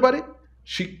কেউ দিতে পারে,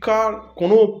 শিক্ষার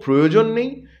কোনো প্রয়োজন নেই,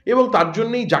 এবং তার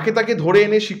জন্যই যাকে তাকে ধরে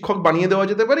এনে শিক্ষক বানিয়ে দেওয়া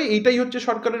যেতে পারে, এইটাই হচ্ছে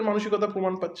সরকারের মানসিকতা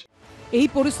প্রমাণ পাচ্ছে। এই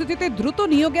পরিস্থিতিতে দ্রুত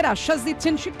নিয়োগের আশ্বাস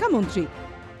দিচ্ছেন শিক্ষামন্ত্রী।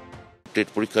 টেট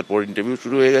পরীক্ষার পর ইন্টারভিউ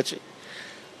শুরু হয়ে গেছে,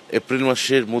 এপ্রিল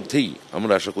মাসের মধ্যেই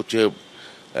আমরা আশা করছি,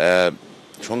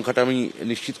 সংখ্যাটা আমি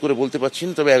নিশ্চিত করে বলতে পারছি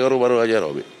না, তবে 11-12 হাজার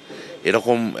হবে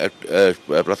এরকম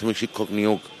প্রাথমিক শিক্ষক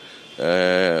নিয়োগ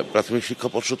প্রাথমিক শিক্ষা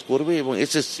পর্ষদ করবে। এবং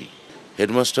এসএসসি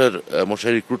হেডমাস্টার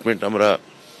মশাই রিক্রুটমেন্ট আমরা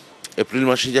এপ্রিল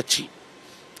মাসে যাচ্ছি,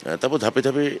 তারপর ধাপে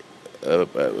ধাপে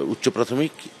উচ্চ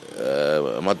প্রাথমিক,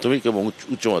 মাধ্যমিক এবং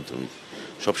উচ্চ মাধ্যমিক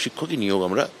সব শিক্ষকই নিয়োগ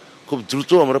আমরা খুব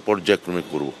দ্রুত আমরা পর্যায়ক্রমে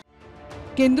করব।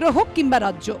 কেন্দ্র হোক কিংবা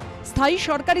রাজ্য, স্থায়ী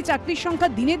সরকারি চাকরির সংখ্যা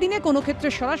দিনে দিনে কোনো ক্ষেত্রে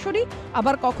সরাসরি,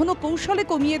 আবার কখনো কৌশলে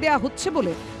কমিয়ে দেওয়া হচ্ছে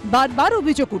বলে বারবার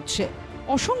অভিযোগ উঠছে।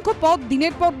 অসংখ্য পদ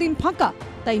দিনের পর দিন ফাঁকা,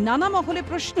 তাই নানা মহলে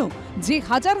প্রশ্ন, যে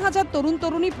হাজার হাজার তরুণ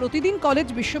তরুণী প্রতিদিন কলেজ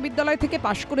বিশ্ববিদ্যালয় থেকে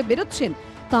পাশ করে বেরোচ্ছেন,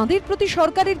 তাঁদের প্রতি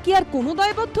সরকারের কি আর কোনো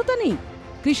দায়বদ্ধতা নেই?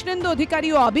 কৃষ্ণেন্দু অধিকারী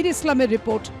ও আবির ইসলামের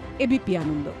রিপোর্ট, এবিপি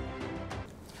আনন্দ।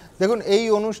 দেখুন, এই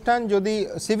অনুষ্ঠান যদি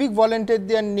সিভিক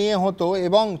ভলেন্টিয়ারদের নিয়ে হতো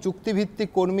এবং চুক্তিভিত্তিক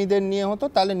কর্মীদের নিয়ে হতো,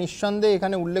 তাহলে নিঃসন্দেহে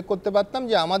এখানে উল্লেখ করতে পারতাম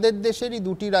যে আমাদের দেশেরই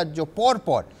দুটি রাজ্য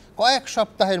পরপর কয়েক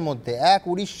সপ্তাহের মধ্যে, এক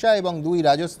উড়িষ্যা এবং 2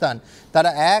 রাজস্থান, তারা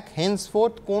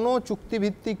হেন্সফোর্থ কোনো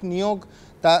চুক্তিভিত্তিক নিয়োগ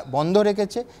তা বন্ধ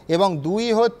রেখেছে, এবং 2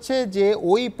 হচ্ছে যে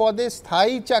ওই পদে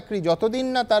স্থায়ী চাকরি যতদিন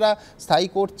না তারা স্থায়ী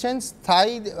করছেন,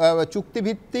 স্থায়ী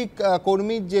চুক্তিভিত্তিক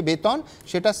কর্মীর যে বেতন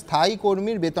সেটা স্থায়ী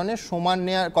কর্মীর বেতনের সমান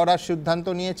করার সিদ্ধান্ত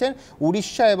নিয়েছেন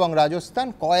উড়িষ্যা এবং রাজস্থান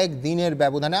কয়েক দিনের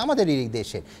ব্যবধানে আমাদেরই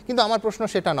দেশে। কিন্তু আমার প্রশ্ন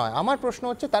সেটা নয়, আমার প্রশ্ন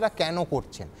হচ্ছে তারা কেন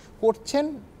করছেন।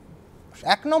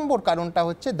 1 নম্বর কারণটা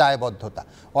হচ্ছে দায়বদ্ধতা,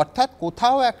 অর্থাৎ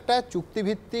কোথাও একটা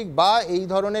চুক্তিভিত্তিক বা এই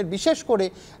ধরনের, বিশেষ করে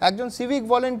একজন সিভিক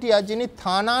ভলেন্টিয়ার যিনি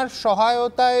থানার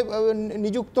সহায়তায়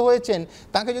নিযুক্ত হয়েছেন,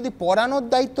 তাকে যদি পড়ানোর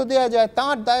দায়িত্ব দেওয়া যায়,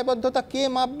 তার দায়বদ্ধতা কে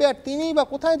মাপবে, আর তিনিই বা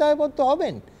কোথায় দায়বদ্ধ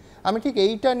হবেন? আমি ঠিক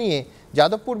এইটা নিয়ে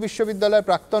যাদবপুর বিশ্ববিদ্যালয়ের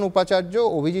প্রাক্তন উপাচার্য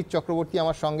অভিজিৎ চক্রবর্তী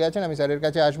আমার সঙ্গে আছেন, আমি স্যারের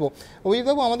কাছে আসবো।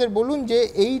 অভিজিৎবাবু, আমাদের বলুন যে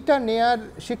এইটা নেয়ার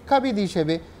শিক্ষাবিদ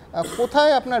হিসেবে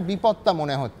কোথায় আপনার বিপদটা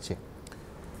মনে হচ্ছে?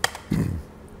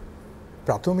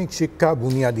 প্রাথমিক শিক্ষা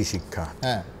বুনিয়াদী শিক্ষা,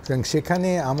 সেখানে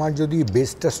আমার যদি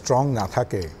বেসটা স্ট্রং না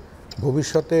থাকে,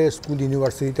 ভবিষ্যতে স্কুল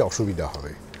ইউনিভার্সিটিতে অসুবিধা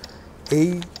হবে। এই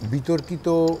বিতর্কিত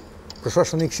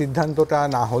প্রশাসনিক সিদ্ধান্তটা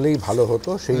না হলেই ভালো হতো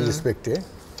সেই রেসপেক্টে।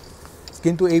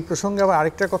 কিন্তু এই প্রসঙ্গে আবার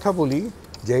আরেকটা কথা বলি,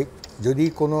 যে যদি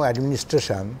কোনো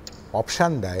অ্যাডমিনিস্ট্রেশন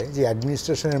অপশান দেয় যে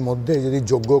অ্যাডমিনিস্ট্রেশনের মধ্যে যদি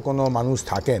যোগ্য কোনো মানুষ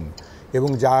থাকেন এবং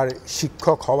যার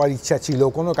শিক্ষক হওয়ার ইচ্ছা ছিল,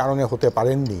 কোনো কারণে হতে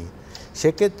পারেননি,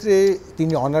 সেক্ষেত্রে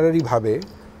তিনি অনারারিভাবে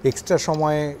এক্সট্রা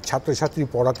সময়ে ছাত্রছাত্রী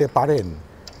পড়াতে পারেন।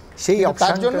 সেই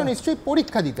তার জন্য নিশ্চয়ই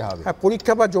পরীক্ষা দিতে হবে। হ্যাঁ,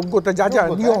 পরীক্ষা বা যোগ্যতা, যা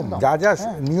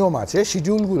নিয়ম আছে,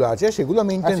 শিডিউলগুলো আছে, সেগুলো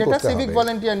মেনটেন করতে হবে। সিভিক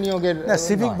ভলেন্টিয়ার নিয়োগের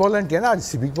সিভিক ভলেন্টিয়ার না,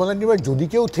 সিভিক ভলেন্টিয়ার যদি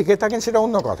কেউ থেকে থাকেন সেটা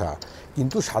অন্য কথা,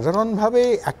 কিন্তু সাধারণভাবে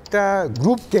একটা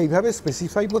গ্রুপকে এইভাবে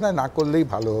স্পেসিফাই বোধহয় না করলেই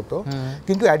ভালো হতো।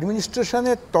 কিন্তু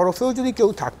অ্যাডমিনিস্ট্রেশনের তরফেও যদি কেউ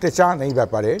থাকতে চান এই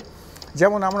ব্যাপারে,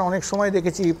 যেমন আমরা অনেক সময়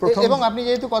দেখেছি এবং আপনি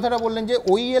যেহেতু কথাটা বললেন যে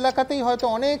ওই এলাকাতেই হয়তো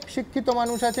অনেক শিক্ষিত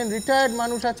মানুষ আছেন, রিটায়ার্ড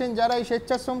মানুষ আছেন, যারা এই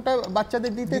স্বেচ্ছাশ্রমটা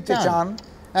বাচ্চাদের দিতে চান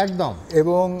একদম,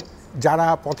 এবং যারা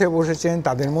পথে বসেছেন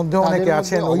তাদের মধ্যে অনেকে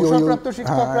আছেন,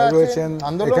 রয়েছেন,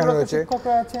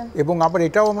 এবং আবার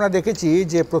এটাও আমরা দেখেছি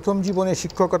যে প্রথম জীবনে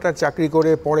শিক্ষকতার চাকরি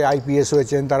করে পরে আইপিএস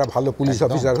হয়েছেন, তারা ভালো পুলিশ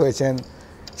অফিসার হয়েছেন,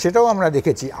 সেটাও আমরা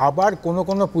দেখেছি। আবার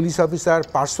কোনো পুলিশ অফিসার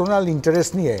পার্সোনাল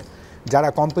ইন্টারেস্ট নিয়ে যারা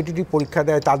কম্পিটিটিভ পরীক্ষা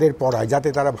দেয় তাদের পড়ায়, যাতে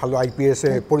তারা ভালো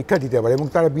আইপিএসে পরীক্ষা দিতে পারে, এবং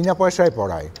তারা বিনা পয়সায়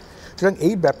পড়ায়। সুতরাং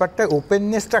এই ব্যাপারটা,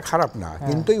 ওপেননেসটা খারাপ না,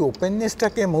 কিন্তু এই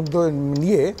ওপেননেসটাকে মধ্যে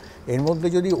নিয়ে এর মধ্যে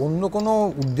যদি অন্য কোনো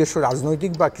উদ্দেশ্য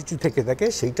রাজনৈতিক বা কিছু থেকে থাকে,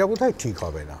 সেইটা বোধহয় ঠিক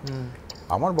হবে না।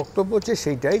 আমার বক্তব্য হচ্ছে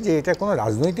সেইটাই, যে এটা কোনো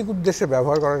রাজনৈতিক উদ্দেশ্যে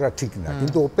ব্যবহার করাটা ঠিক না,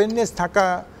 কিন্তু ওপেননেস থাকা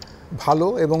ভালো,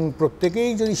 এবং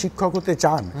প্রত্যেকেই যদি শিক্ষক হতে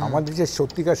চান, আমাদের যে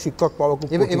সত্যিকার শিক্ষক পাওয়া খুব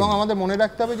কঠিন। এবং আমাদের মনে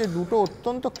রাখতে হবে যে দুটো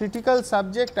অত্যন্ত ক্রিটিক্যাল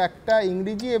সাবজেক্ট, একটা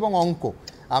ইংরেজি এবং অঙ্ক।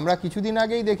 আমরা কিছুদিন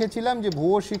আগেই দেখেছিলাম যে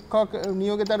ভুয়ো শিক্ষক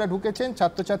নিয়োগে তারা ঢুকেছেন,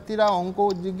 ছাত্রছাত্রীরা অঙ্ক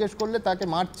জিজ্ঞেস করলে তাকে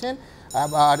মারছেন,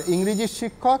 আর ইংরেজির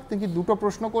শিক্ষক তিনি দুটো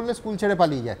প্রশ্ন করলে স্কুল ছেড়ে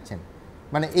পালিয়ে যাচ্ছেন।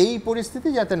 মানে এই পরিস্থিতি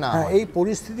যাতে না হয়, এই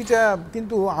পরিস্থিতিটা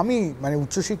কিন্তু আমি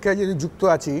উচ্চশিক্ষায় যদি যুক্ত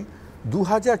আছি,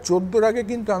 2014 আগে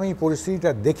কিন্তু আমি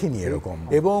পরিস্থিতিটা দেখিনি এরকম।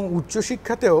 এবং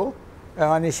উচ্চশিক্ষাতেও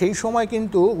সেই সময়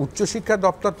কিন্তু উচ্চশিক্ষা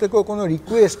দপ্তর থেকেও কোনো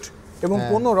রিকোয়েস্ট এবং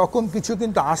কোনো রকম কিছু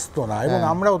কিন্তু আসতো না, এবং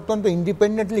আমরা অত্যন্ত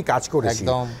ইন্ডিপেন্ডেন্টলি কাজ করেছি।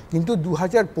 কিন্তু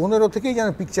 2015 থেকেই যেন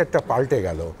পিকচারটা পাল্টে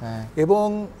গেল। এবং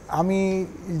আমি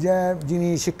যিনি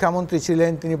শিক্ষামন্ত্রী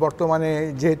ছিলেন, তিনি বর্তমানে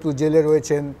যেহেতু জেলে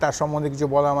রয়েছেন, তার সম্বন্ধে কিছু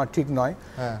বলা আমার ঠিক নয়,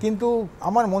 কিন্তু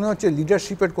আমার মনে হচ্ছে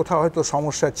লিডারশিপের কোথাও হয়তো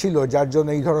সমস্যা ছিল, যার জন্য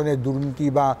এই ধরনের দুর্নীতি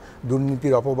বা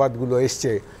দুর্নীতির অপবাদগুলো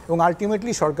এসছে, এবং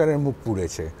আলটিমেটলি সরকারের মুখ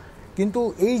পুড়েছে। কিন্তু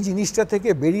এই জিনিসটা থেকে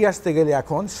বেরিয়ে আসতে গেলে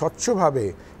এখন স্বচ্ছভাবে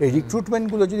এই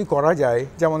রিক্রুটমেন্টগুলো যদি করা যায়,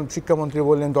 যেমন শিক্ষামন্ত্রী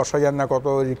বললেন 10,000 না কত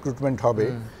রিক্রুটমেন্ট হবে,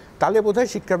 তাহলে বোধহয়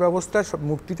শিক্ষা ব্যবস্থার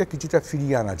মূর্তিটা কিছুটা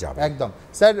ফিরিয়ে আনা যাবে। একদম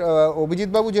স্যার,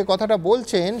 অভিজিৎবাবু যে কথাটা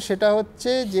বলছেন সেটা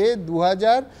হচ্ছে যে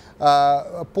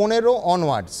 2015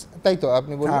 অনওয়ার্ডস, তাই তো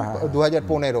আপনি বললেন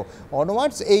 2015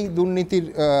 অনওয়ার্ডস এই দুর্নীতির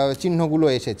চিহ্নগুলো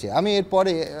এসেছে। আমি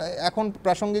এরপরে এখন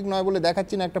প্রাসঙ্গিক নয় বলে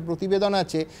দেখাচ্ছি না, একটা প্রতিবেদন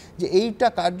আছে যে এইটা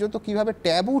কার্যত কীভাবে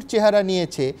ট্যাবুর চেহারা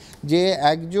নিয়েছে, যে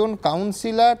একজন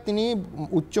কাউন্সিলর তিনি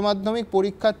উচ্চ মাধ্যমিক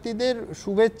পরীক্ষার্থীদের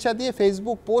শুভেচ্ছা দিয়ে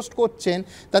ফেসবুক পোস্ট করছেন,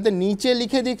 তাতে নিচে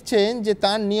লিখে দিচ্ছেন যে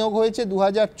তার নিয়োগ হয়েছে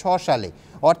 2006 সালে,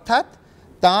 অর্থাৎ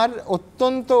তার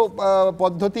অত্যন্ত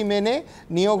পদ্ধতি মেনে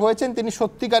নিয়োগ হয়েছেন, তিনি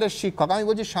সত্যিকারের শিক্ষক। আমি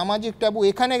বলছি সামাজিক ট্যাবু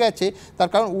এখানে গেছে, তার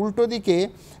কারণ উল্টো দিকে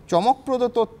চমকপ্রদ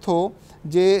তথ্য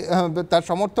যে তার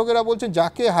সমর্থকেরা বলছেন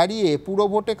যাকে হারিয়ে পুরো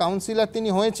ভোটে কাউন্সিলর তিনি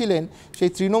হয়েছিলেন, সেই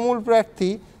তৃণমূল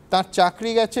প্রার্থী, তার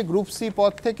চাকরি গেছে গ্রুপ সি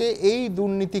পদ থেকে এই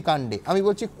দুর্নীতি কাণ্ডে। আমি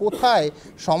বলছি কোথায়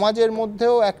সমাজের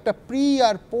মধ্যেও একটা প্রি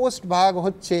আর পোস্ট ভাগ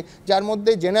হচ্ছে, যার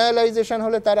মধ্যে জেনারেলাইজেশন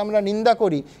হলে তার আমরা নিন্দা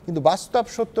করি, কিন্তু বাস্তব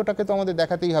সত্যটাকে তো আমাদের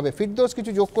দেখাতেই হবে। ফিরদৌস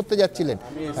কিছু যোগ করতে যাচ্ছিলেন।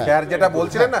 স্যার যেটা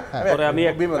বলছিলেন না,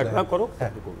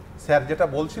 স্যার যেটা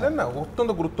বলছিলেন না,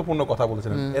 অত্যন্ত গুরুত্বপূর্ণ কথা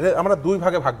বলছিলেন। এর আমরা দুই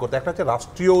ভাগে ভাগ করতে, একটা হচ্ছে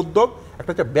রাষ্ট্রীয় উদ্যোগ, একটা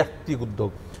হচ্ছে ব্যক্তি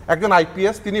উদ্যোগ। একজন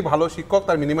আইপিএস তিনি ভালো শিক্ষক,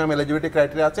 তার মিনিমাম এলিজিবিলিটি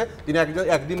ক্রাইটেরিয়া আছে, তিনি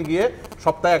একদিন গিয়ে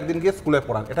সপ্তাহে একদিন গিয়ে স্কুলে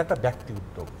পড়ান, এটা একটা ব্যক্তি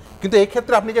উদ্যোগ। কিন্তু এই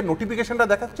ক্ষেত্রে আপনি যে নোটিফিকেশনটা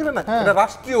দেখাচ্ছিলেন না, এটা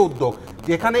রাষ্ট্রীয় উদ্যোগ,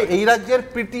 যেখানে এই রাজ্যের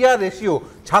পিটিআর রেশিও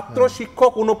ছাত্র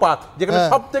শিক্ষক অনুপাত যেখানে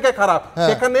সব থেকে খারাপ,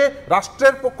 সেখানে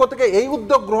রাষ্ট্রের পক্ষ থেকে এই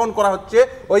উদ্যোগ গ্রহণ করা হচ্ছে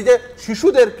ওই যে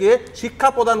শিশুদেরকে শিক্ষা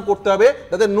প্রদান করতে হবে,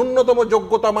 তাদের ন্যূনতম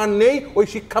যোগ্যতা মান নেই ওই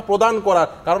শিক্ষা প্রদান করার।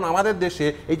 কারণ আমাদের দেশে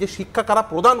এই যে শিক্ষা কারা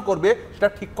প্রদান করবে সেটা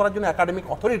ঠিক করার জন্য একাডেমিক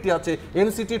অথরিটি আছে,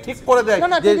 এনসিটি ঠিক করে দেয়।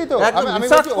 আমি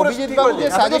বলছি অভিজিৎ বাবু যে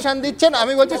সাজেশন দিচ্ছেন,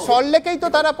 আমি বলছি সল্লেকেই তো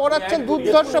তারা পড়াচ্ছেন,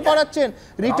 দুর্ধর্ষ পড়াচ্ছেন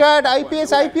রিটায়ার্ড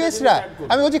আইপিএসরা।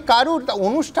 আমি বলছি কারুর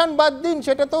অনুষ্ঠান বাদ দিন,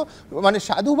 সেটা তো মানে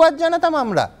সাধুবাদ জানাতাম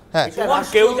আমরা। হ্যাঁ,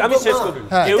 আমি শেষ করি।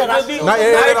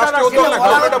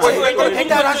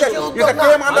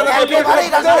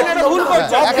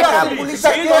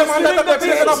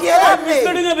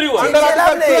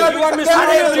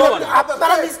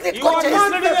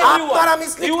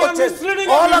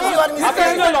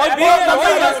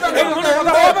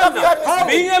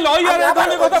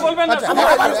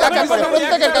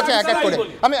 প্রত্যেকের কাছে এক এক করে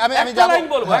আমি যাব।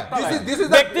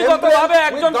 ব্যক্তিগতভাবে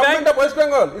একজন ওয়েস্ট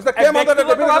বেঙ্গল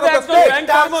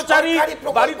কর্মচারী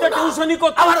বাড়িতে টিউশনি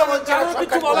করতে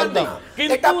কিছু বলার নেই,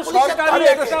 কিন্তু সরকারি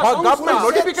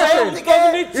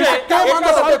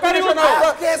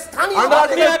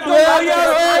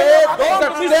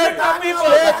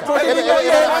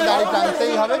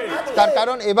টানতেই হবে। তার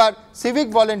কারণ এবার সিভিক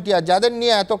ভলেন্টিয়ার যাদের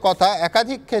নিয়ে এত কথা,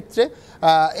 একাধিক ক্ষেত্রে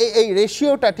এই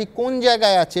রেশিওটা ঠিক কোন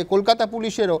জায়গায় আছে, কলকাতা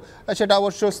পুলিশেরও সেটা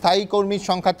অবশ্য স্থায়ী কর্মীর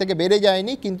সংখ্যা থেকে বেড়ে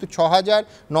যায়নি, কিন্তু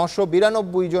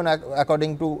 6,992 জন অ্যাকর্ডিং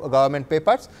টু গভর্নমেন্ট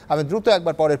পেপারস। আমি দ্রুত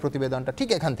একবার পরের প্রতিবেদনটা ঠিক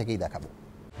এখান থেকেই দেখাবো।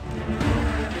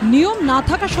 নিয়ম না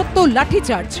থাকা সত্ত্বেও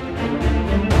লাঠিচার্জ,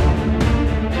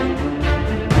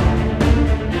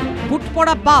 বুট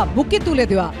পড়া পা বুকে তুলে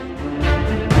দেওয়া,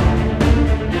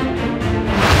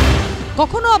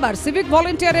 কখনো আবার সিভিক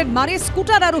ভলেন্টিয়ারের মারে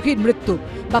স্কুটার আরোহীর মৃত্যু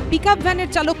বা পিকআপ ভ্যানের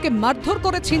চালককে মারধর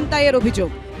করে ছিনতাইয়ের অভিযোগ।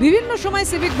 বিভিন্ন সময়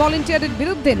সিভিক ভলেন্টিয়ারের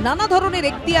বিরুদ্ধে নানা ধরনের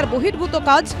এখতিয়ার বহির্ভূত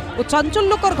কাজ ও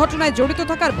চাঞ্চল্যকর ঘটনায় জড়িত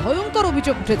থাকার ভয়ঙ্কর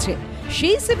অভিযোগ উঠেছে।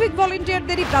 সেই সিভিক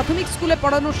ভলেন্টিয়ারদেরই প্রাথমিক স্কুলে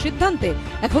পড়ানোর সিদ্ধান্তে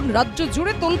এখন রাজ্য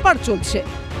জুড়ে তোলপাড় চলছে।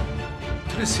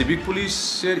 সিভিক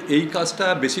পুলিশের এই কাজটা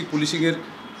বেসিক পুলিশিংয়ের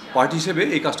পার্ট হিসেবে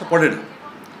এই কাজটা পড়ে না।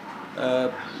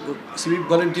 সিভিক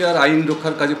ভলেন্টিয়ার আইন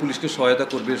রক্ষার কাজে পুলিশকে সহায়তা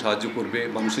করবে, সাহায্য করবে,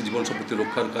 মানুষের জীবন সম্পত্তি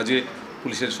রক্ষার কাজে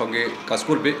পুলিশের সঙ্গে কাজ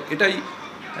করবে, এটাই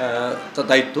তার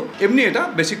দায়িত্ব। এমনি এটা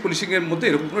বেসিক পুলিশিংয়ের মধ্যে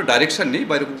এরকম কোনো ডাইরেকশন নেই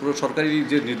বা এরকম কোনো সরকারি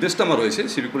যে নির্দেশনামা রয়েছে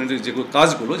সিভিক ভলেন্টিয়ার যেগুলো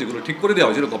কাজগুলো যেগুলো ঠিক করে দেওয়া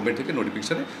হয়েছিল গভর্নমেন্ট থেকে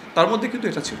নোটিফিকেশনে, তার মধ্যে কিন্তু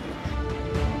এটা ছিল না।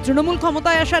 তৃণমূল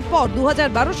ক্ষমতায় আসার পর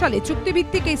 2012 সালে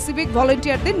চুক্তিভিত্তিক এই সিভিক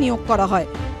ভলেন্টিয়ারদের নিয়োগ করা হয়।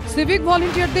 সিভিক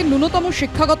ভলেন্টিয়ারদের ন্যূনতম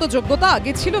শিক্ষাগত যোগ্যতা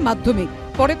আগে ছিল মাধ্যমিক,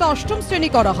 পরে তা 8ম শ্রেণী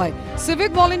করা হয়।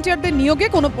 সিভিক ভলেন্টিয়ারদের নিয়োগে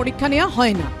কোনো পরীক্ষা নেওয়া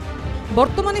হয় না।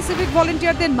 বর্তমানে সিভিক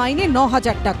ভলেন্টিয়ারদের মাইনে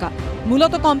 9,000 টাকা।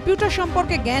 মূলত কম্পিউটার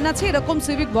সম্পর্কে জ্ঞান আছে এরকম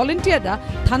সিভিক ভলেন্টিয়াররা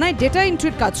থানায় ডেটা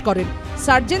এন্ট্রির কাজ করেন।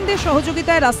 সার্জেন্টদের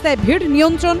সহযোগিতায় রাস্তায় ভিড়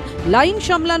নিয়ন্ত্রণ, লাইন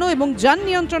সামলানো এবং যান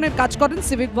নিয়ন্ত্রণের কাজ করেন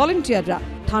সিভিক ভলেন্টিয়াররা।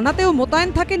 থানাতেও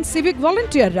মোতায়েন থাকেন সিভিক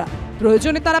ভলেন্টিয়াররা।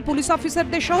 প্রয়োজনে তারা পুলিশ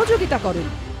অফিসারদের সহযোগিতা করেন।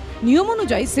 নিয়ম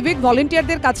অনুযায়ী সিভিক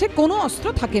ভলেন্টিয়ারদের কাছে কোনো অস্ত্র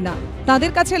থাকে না,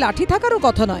 তাদের কাছে লাঠি থাকারও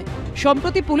কথা নয়।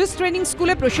 সম্প্রতি পুলিশ ট্রেনিং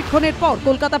স্কুলে প্রশিক্ষণের পর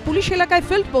কলকাতা পুলিশ এলাকায়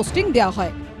ফিল্ড পোস্টিং দেওয়া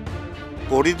হয়।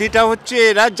 পরিধিটা হচ্ছে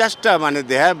এরা জাস্ট মানে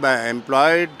they have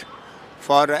employed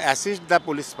for assist the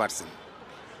police person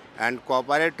and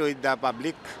cooperate with the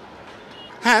public.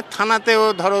 হ্যাঁ, থানাতেও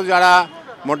ধরো যারা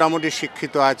মোটামুটি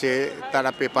শিক্ষিত আছে তারা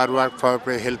পেপার ওয়ার্ক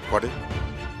হেল্প করে।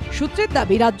 সূত্রের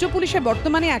দাবি, রাজ্য পুলিশে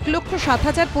বর্তমানে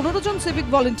 1,07,015 জন সিভিক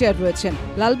ভলেন্টিয়ার রয়েছেন।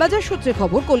 লালবাজার সূত্রে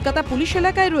খবর, কলকাতা পুলিশ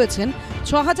এলাকায় রয়েছেন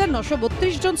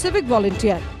 6,932 জন সিভিক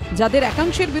ভলেন্টিয়ার, যাদের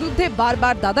একাংশের বিরুদ্ধে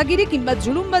বারবার দাদাগিরি কিংবা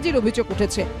জুলুমবাজির অভিযোগ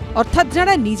উঠেছে। অর্থাৎ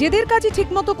যারা নিজেদের কাজই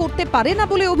ঠিকমতো করতে পারে না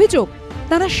বলে অভিযোগ,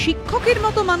 তারা শিক্ষকের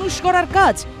মতো মানুষ গড়ার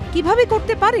কাজ কিভাবে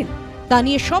করতে পারেন তা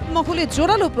নিয়ে সব মহলে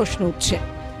জোরালো প্রশ্ন উঠছে।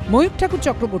 ময়ূর ঠাকুর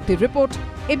চক্রবর্তীর রিপোর্ট,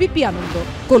 এবিপি আনন্দ,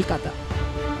 কলকাতা।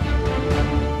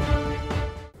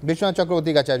 বিশ্বনাথ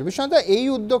চক্রবর্তীর কাছে আসবে। বিশ্বনাথ, এই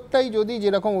উদ্যোগটাই যদি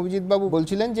যেরকম অভিজিৎবাবু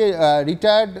বলছিলেন যে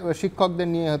রিটায়ার্ড শিক্ষকদের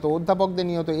নিয়ে হতো, অধ্যাপকদের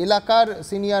নিয়ে হতো, এলাকার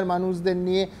সিনিয়র মানুষদের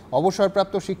নিয়ে,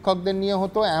 অবসরপ্রাপ্ত শিক্ষকদের নিয়ে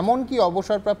হতো, এমনকি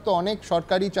অবসরপ্রাপ্ত অনেক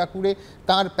সরকারি চাকুরে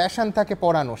তার প্যাশন থাকে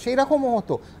পড়ানো, সেই রকমও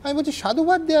হতো। আমি বলছি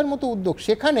সাধুবাদ দেওয়ার মতো উদ্যোগ।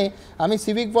 সেখানে আমি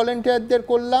সিভিক ভলেন্টিয়ারদের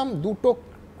করলাম দুটো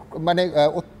মানে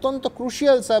অত্যন্ত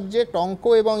ক্রুশিয়াল সাবজেক্ট, অঙ্ক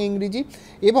এবং ইংরেজি,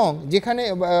 এবং যেখানে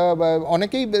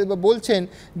অনেকেই বলছেন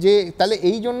যে তাহলে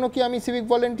এই জন্য কি আমি সিভিক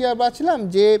ভলেন্টিয়ার বাঁচলাম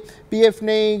যে পিএফ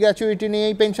নেই, গ্র্যাচুইটি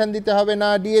নেই, পেনশন দিতে হবে না,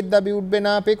 ডিএর দাবি উঠবে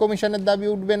না, পে কমিশনের দাবি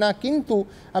উঠবে না, কিন্তু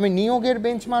আমি নিয়োগের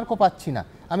বেঞ্চমার্কও পাচ্ছি না,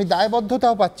 আমি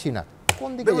দায়বদ্ধতাও পাচ্ছি না।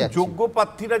 কোন দিকে যাচ্ছে? যোগ্য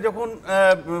প্রার্থীরা যখন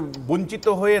বঞ্চিত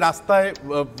হয়ে রাস্তায়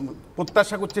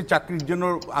প্রত্যাশা করছে, চাকরির জন্য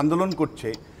আন্দোলন করছে,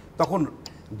 তখন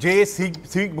যে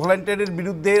সিভিক ভলান্টিয়ারের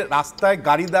বিরুদ্ধে রাস্তায়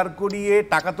গাড়ি দাঁড় করিয়ে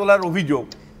টাকা তোলার অভিযোগ,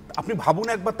 আপনি ভাবুন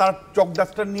একবার, তার চক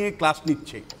ডাস্টার নিয়ে ক্লাস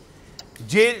নিচ্ছে।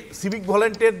 যে সিভিক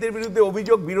ভলান্টিয়ারদের বিরুদ্ধে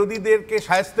অভিযোগ বিরোধীদেরকে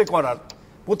শায়েস্ত করার,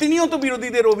 প্রতিনিয়ত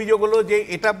বিরোধীদের অভিযোগ হলো যে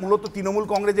এটা মূলত তৃণমূল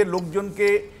কংগ্রেসের লোকজনকে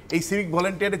এই সিভিক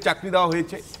ভলান্টিয়ারের চাকরি দেওয়া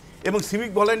হয়েছে এবং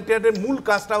সিভিক ভলান্টিয়ারের মূল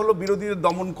কাজটা হলো বিরোধীদের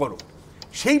দমন করো।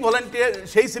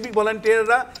 সেই সিভিক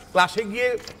ভলান্টিয়াররা ক্লাসে গিয়ে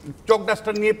চক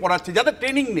ডাস্টার নিয়ে পড়াচ্ছে, যাদের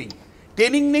ট্রেনিং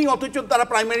নেই, অথচ তারা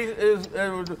প্রাইমারি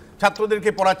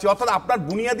ছাত্রদেরকে পড়াচ্ছে। অর্থাৎ আপনার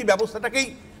বুনিয়াদী ব্যবস্থাটাকেই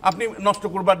আপনি নষ্ট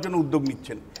করবার জন্য উদ্যোগ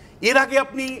নিচ্ছেন। এর আগে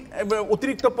আপনি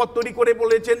অতিরিক্ত পদ তৈরি করে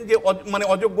বলেছেন যে মানে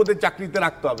অযোগ্যদের চাকরিতে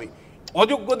রাখতে হবে।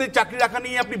 অযোগ্যদের চাকরি রাখা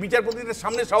নিয়ে আপনি বিচারপতিদের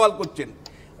সামনে সওয়াল করছেন।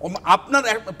 আপনার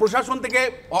প্রশাসন থেকে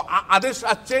আদেশ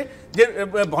আসছে যে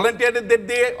ভলান্টিয়ারদের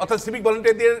দিয়ে, অর্থাৎ সিভিক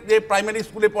ভলান্টিয়ারদের যে প্রাইমারি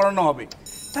স্কুলে পড়ানো হবে।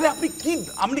 তাহলে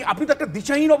আপনি তো একটা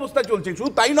দিশাহীন অবস্থা চলছেন।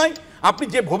 শুধু তাই নয়, আপনি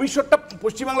যে ভবিষ্যৎটা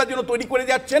পশ্চিমবাংলার জন্য তৈরি করে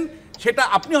যাচ্ছেন, সেটা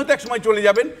আপনি হয়তো এক সময় চলে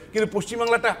যাবেন, কিন্তু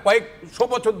পশ্চিমবাংলাটা কয়েকশো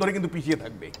বছর ধরে কিন্তু পিছিয়ে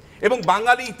থাকবে। এবং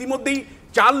বাঙালি ইতিমধ্যেই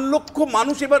 4 লক্ষ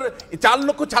মানুষ, এবার 4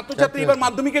 লক্ষ ছাত্রছাত্রী এবার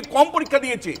মাধ্যমিকে কম পরীক্ষা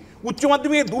দিয়েছে, উচ্চ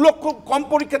মাধ্যমিকে 2 লক্ষ কম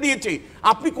পরীক্ষা দিয়েছে।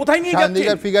 আপনি কোথায় নিয়ে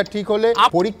যাচ্ছেন? ফিগার ঠিক হলে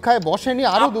পরীক্ষায় বসেনি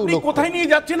আরো 2 লক্ষ। কোথায়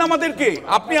নিয়ে যাচ্ছেন আমাদেরকে?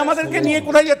 আপনি আমাদেরকে নিয়ে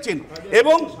কোথায় যাচ্ছেন?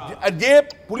 এবং যে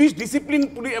পুলিশ ডিসিপ্লিন,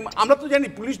 আমরা তো জানি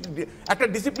পুলিশ একটা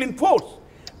ডিসিপ্লিন ফোর্স।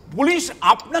 পুলিশ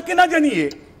আপনাকে না জানিয়ে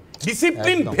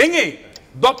ডিসিপ্লিন ভেঙে,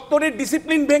 দপ্তরের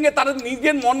ডিসিপ্লিন ভেঙে তারা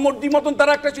নিজের মনমর্জি মতন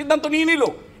তারা একটা সিদ্ধান্ত নিয়ে নিল।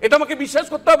 এটা আমাকে বিশ্বাস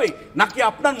করতে হবে, নাকি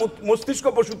আপনার মস্তিষ্ক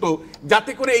প্রসূত,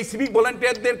 যাতে করে এই সিভিক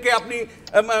ভলান্টিয়ারদেরকে আপনি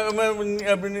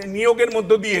নিয়োগের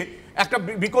মধ্য দিয়ে একটা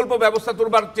বিকল্প ব্যবস্থা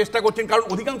করবার চেষ্টা করছেন? কারণ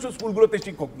অধিকাংশ স্কুলগুলোতে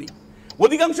শিক্ষক নেই,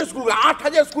 অধিকাংশ স্কুল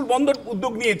 8000 স্কুল বন্ধের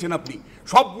উদ্যোগ নিয়েছেন আপনি।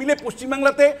 সব মিলে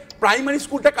পশ্চিমবাংলাতে প্রাইমারি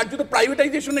স্কুলটা কার্যত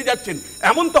প্রাইভেটাইজেশনে যাচ্ছেন।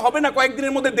 এমন তো হবে না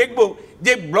কয়েকদিনের মধ্যে দেখব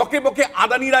যে ব্লকে ব্লকে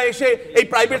আদানিরা এসে এই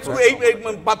প্রাইভেট স্কুল, এই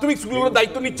প্রাথমিক স্কুলগুলোর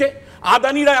দায়িত্ব নিচ্ছে।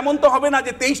 আদানিরা এমন তো হবে না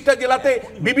যে 23টা জেলাতে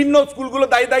বিভিন্ন স্কুলগুলো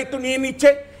দায়িত্ব নিয়ে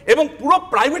নিচ্ছে এবং পুরো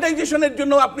প্রাইভেটাইজেশনের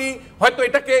জন্য আপনি হয়তো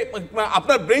এটাকে,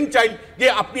 আপনার ব্রেন চাইল্ড যে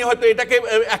আপনি হয়তো এটাকে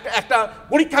একটা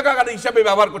পরীক্ষাগার হিসাবে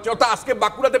ব্যবহার করছেন। অর্থাৎ আজকে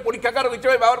বাঁকুড়াতে পরীক্ষাগার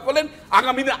হিসাবে ব্যবহার করলেন,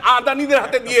 আগামী দিনে আদানিদের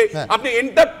হাতে দিয়ে আপনি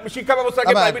এন্টার শিক্ষা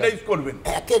ব্যবস্থাকে প্রাইভেটাইজ করবেন।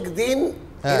 এক এক দিন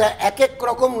এরা এক এক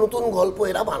রকম নতুন গল্প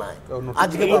এরা বানায়।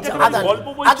 আজকে বলছে আদানি,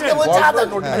 আজকে বলছে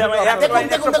আদানি।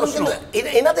 দেখুন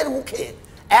এনাদের মুখে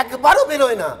একবারও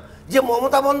বেরোয় না যে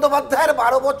মমতা বন্দ্যোপাধ্যায়ের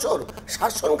 12 বছর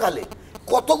শাসনকালে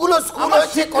কতগুলো স্কুল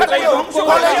হয়েছে,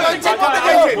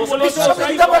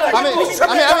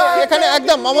 আমি এখানে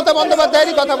একদম মমতা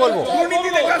বন্দ্যোপাধ্যায়েরই কথা বলবো।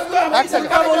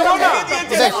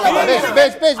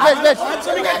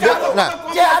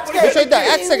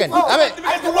 এক সেকেন্ড, আমি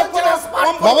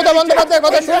মমতা বন্দ্যোপাধ্যায়ের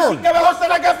কথা শুনুন।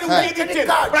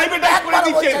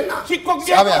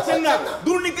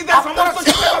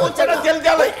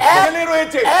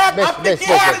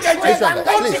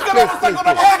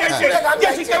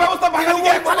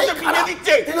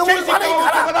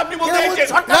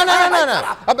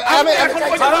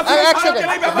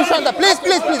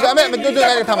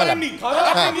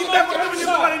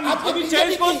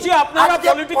 আপনারা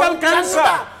পলিটিক্যাল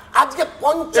ক্যান্সার, আজকে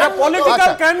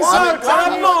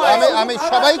আমি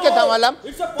সবাইকে থামালাম,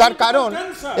 তার কারণ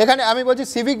এখানে আমি বলছি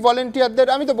সিভিক ভলেন্টিয়ারদের,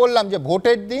 আমি তো বললাম যে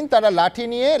ভোটের দিন তারা লাঠি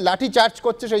নিয়ে লাঠি চার্জ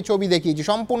করছে, সেই ছবি দেখিয়েছি,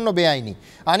 সম্পূর্ণ বেআইনি।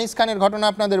 আনিস খানের ঘটনা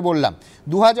আপনাদের বললাম,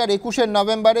 2021-এর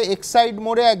নভেম্বরে এক্সাইড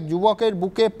মোড়ে এক যুবকের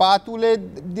বুকে পা তুলে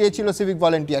দিয়েছিল সিভিক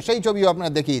ভলেন্টিয়ার, সেই ছবিও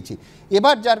আপনারা দেখিয়েছি।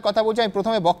 এবার যার কথা বলছি, আমি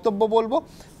প্রথমে বক্তব্য বলবো,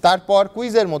 তারপর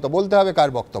কুইজের মতো বলতে হবে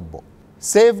কার বক্তব্য।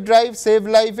 সেফ ড্রাইভ সেভ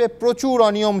লাইফে প্রচুর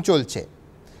অনিয়ম চলছে,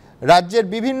 রাজ্যের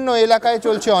বিভিন্ন এলাকায়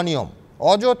চলছে অনিয়ম,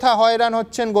 অযথা হয়রান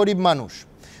হচ্ছেন গরিব মানুষ,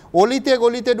 অলিতে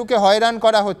গলিতে ঢুকে হয়রান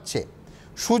করা হচ্ছে,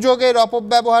 সুযোগের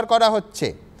অপব্যবহার করা হচ্ছে,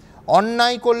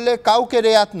 অন্যায় করলে কাউকে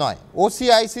রেয়াত নয়,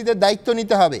 ওসিআইসিদের দায়িত্ব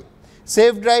নিতে হবে।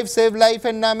 সেফ ড্রাইভ সেভ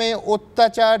লাইফের নামে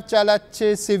অত্যাচার চালাচ্ছে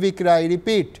সিভিকরা,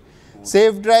 রিপিট,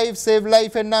 সেফ ড্রাইভ সেভ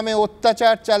লাইফের নামে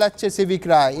অত্যাচার চালাচ্ছে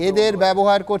সিভিকরা, এদের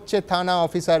ব্যবহার করছে থানা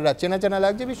অফিসাররা। চেনা চেনা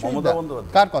লাগছে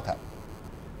বিশ্ববিদ্যালয়, কার কথা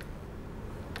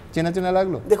চেনা চেনা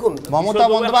লাগলো? দেখুন মমতা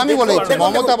বন্দ্যোপাধ্যায়, আমি বলেছি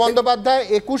মমতা বন্দ্যোপাধ্যায়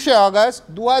 21শে আগস্ট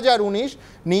 2019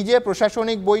 নিজে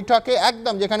প্রশাসনিক বৈঠকে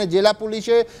একদম যেখানে জেলা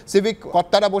পুলিশে সিভিক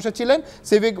কর্তারা বসেছিলেন,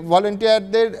 সিভিক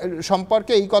ভলেন্টিয়ারদের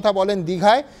সম্পর্কে এই কথা বলেন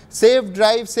দীঘায়, সেফ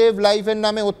ড্রাইভ সেভ লাইফের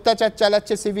নামে অত্যাচার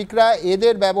চালাচ্ছে সিভিকরা,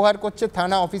 এদের ব্যবহার করছে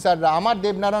থানা অফিসাররা। আমার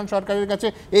দেবনারায়ণ সরকারের কাছে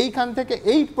এইখান থেকে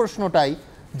এই প্রশ্নটাই,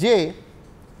 যে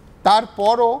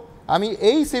তারপরও আমি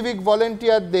এই সিভিক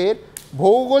ভলেন্টিয়ারদের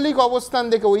ভৌগোলিক অবস্থান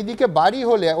দেখে ওইদিকে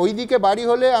বাড়ি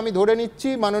হলে আমি ধরে নিচ্ছি,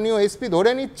 মাননীয় এসপি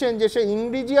ধরে নিচ্ছেন যে সে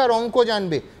ইংরেজি আর অঙ্ক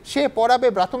জানবে, সে পড়াবে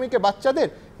প্রাথমিকে বাচ্চাদের,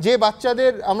 যে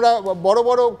বাচ্চাদের আমরা বড়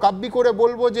বড় কাব্যি করে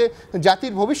বলবো যে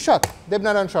জাতির ভবিষ্যৎ।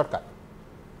 দেবনারায়ণ সরকার,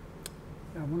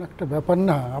 এমন একটা ব্যাপার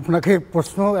না, আপনাকে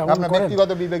প্রশ্ন ব্যক্তিগত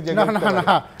বিবেক, না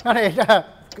এটা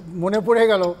মনে পড়ে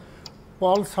গেল,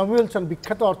 পল স্যামুয়েলসন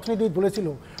বিখ্যাত অর্থনীতিবিদ বলেছিল,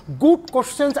 গুড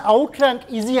কোশ্চেন্স আউটর্যাঙ্ক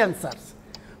ইজি অ্যান্সার্স।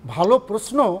 ভালো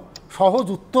প্রশ্ন সহজ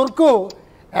উত্তরকেও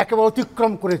একেবারে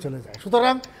অতিক্রম করে চলে যায়।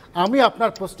 সুতরাং আমি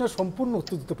আপনার প্রশ্নের সম্পূর্ণ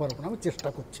উত্তর দিতে পারবো না, আমি চেষ্টা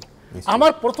করছি।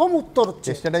 আমার প্রথম উত্তর হচ্ছে,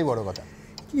 চেষ্টাটাই বড় কথা,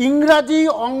 ইংরাজি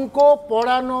অঙ্ক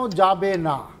পড়ানো যাবে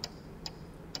না,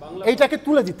 এইটাকে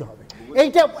তুলে দিতে হবে।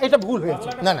 এইটা ভুল হয়েছে।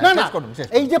 না,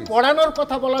 এই যে পড়ানোর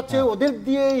কথা বলাচ্ছে, ওদের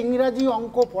দিয়ে ইংরাজি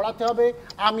অঙ্ক পড়াতে হবে,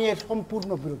 আমি এর সম্পূর্ণ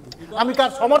বিরোধী। আমি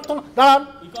কার সমর্থন, দাঁড়ান,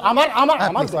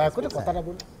 আমার দয়া করে কথাটা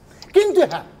বলি। কিন্তু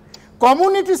হ্যাঁ,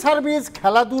 কমিউনিটি সার্ভিস,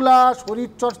 খেলাধুলা,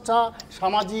 শরীরচর্চা,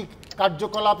 সামাজিক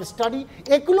কার্যকলাপ, স্টাডি,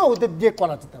 এগুলো ওদের দিয়ে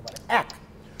করা যেতে পারে। এক,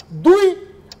 দুই,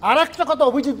 আর একটা কথা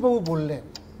অভিজিৎবাবু বললেন,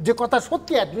 যে কথা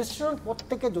সত্যি, অ্যাডমিনিস্ট্রেশন পদ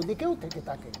থেকে যদি কেউ থেকে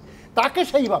থাকে তাকে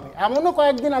সেইভাবে, এমনও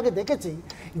কয়েকদিন আগে দেখেছি,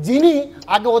 যিনি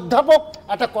আগে অধ্যাপক,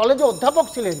 একটা কলেজে অধ্যাপক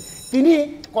ছিলেন, তিনি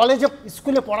কলেজে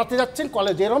স্কুলে পড়াতে যাচ্ছেন,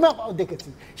 কলেজে এরমও দেখেছি,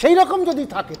 সেই রকম যদি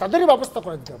থাকে তাদেরই ব্যবস্থা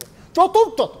করে দিতে হবে।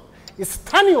 চতুর্থত,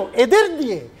 স্থানীয়, এদের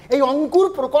দিয়ে এই অঙ্কুর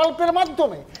প্রকল্পের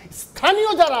মাধ্যমে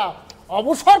স্থানীয় যারা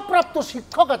অবসরপ্রাপ্ত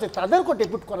শিক্ষক আছে তাদেরকে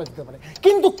ডেপুট করা যেতে পারে,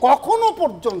 কিন্তু কখনো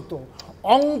পর্যন্ত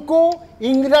অঙ্ক,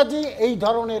 ইংরাজি এই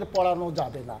ধরনের পড়ানো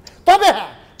যাবে না। তবে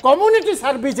হ্যাঁ, কমিউনিটি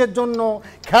সার্ভিসের জন্য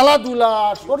খেলাধুলা,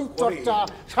 শরীরচর্চা,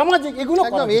 সামাজিক, এগুলো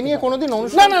এ নিয়ে কোনোদিন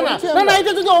অনুষ্ঠান না,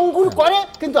 এটা যদি অঙ্কুর করে,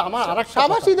 কিন্তু আমার আরেকটা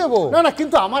শাবাশি দেব, না,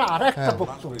 কিন্তু আমার আরেকটা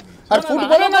বক্তব্য, আর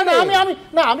ফুটবল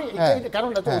আমি কারণ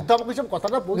অধ্যাপক হিসেবে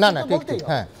কথাটা বলতেই,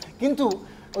 কিন্তু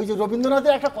ওই যে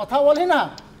রবীন্দ্রনাথের একটা কথা বলে না,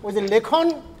 ওই যে লেখন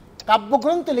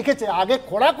কাব্যগ্রন্থ লিখেছে, আগে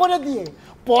খোড়া করে দিয়ে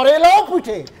পরে লাও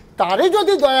পিঠে, তারে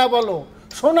যদি দয়া বলো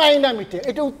শোনাই না মিঠে।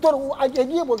 এটা উত্তর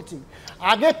এগিয়ে বলছি,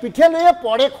 আগে পিঠে লয়ে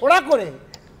পরে খোড়া করে,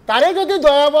 তারে যদি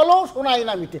দয়া বলো শোনাই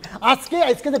না মিঠে। আজকে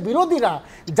যে বিরোধীরা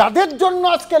যাদের জন্য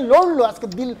আজকে লড়লো, আজকে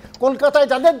কলকাতায়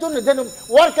যাদের জন্য, যেন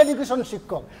ওয়ার্ক এডুকেশন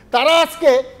শিক্ষক, তারা আজকে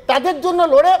তাদের জন্য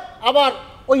লড়ে আবার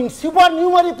ওই সুপার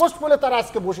নিউমারি পোস্ট বলে তারা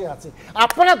আজকে বসে আছে।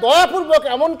 আপনারা দয়াপূর্বক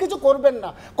এমন কিছু করবেন না,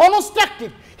 constructive,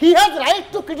 he has right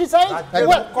to criticise.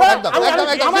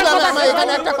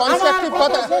 এখানে একটা কনস্ট্রাকটিভ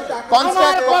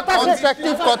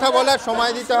কথা বলার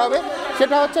সময় দিতে হবে।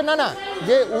 সেটা হচ্ছে না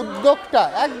যে উদ্যোগটা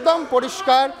একদম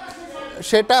পরিষ্কার,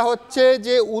 সেটা হচ্ছে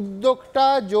যে উদ্যোগটা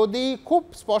যদি খুব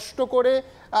স্পষ্ট করে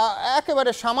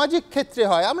একেবারে সামাজিক ক্ষেত্রে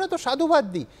হয়, আমরা তো সাধুবাদ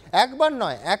দিই, একবার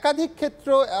নয় একাধিক ক্ষেত্র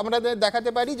আমরা দেখাতে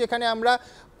পারি যেখানে আমরা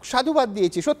সাধুবাদ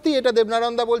দিয়েছি। সত্যি এটা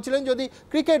দেবনারায়ণদা বলছিলেন, যদি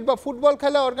ক্রিকেট বা ফুটবল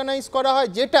খেলা অর্গানাইজ করা হয়,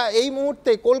 যেটা এই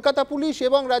মুহূর্তে কলকাতা পুলিশ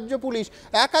এবং রাজ্য পুলিশ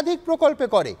একাধিক প্রকল্পে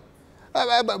করে,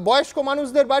 বয়স্ক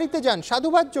মানুষদের বাড়িতে যান,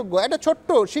 সাধুবাদযোগ্য। একটা ছোট্ট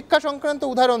শিক্ষা সংক্রান্ত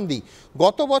উদাহরণ দিই,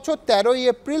 গত বছর 13ই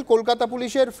এপ্রিল কলকাতা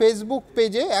পুলিশের ফেসবুক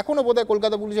পেজে, এখনও বোধহয়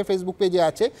কলকাতা পুলিশের ফেসবুক পেজে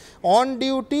আছে, অন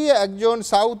ডিউটি একজন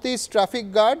south east traffic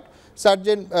guard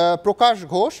sergeant প্রকাশ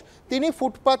ঘোষ, তিনি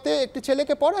ফুটপাতে একটি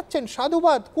ছেলেকে পড়াচ্ছেন,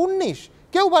 সাধুবাদ, কুর্নিশ,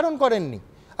 কেউ বারণ করেননি।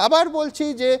 আবার বলছি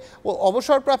যে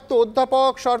অবসরপ্রাপ্ত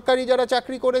অধ্যাপক, সরকারি যারা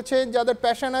চাকরি করেছেন, যাদের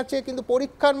প্যাশন আছে, কিন্তু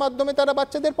পরীক্ষার মাধ্যমে তারা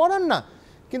বাচ্চাদের পড়ান না,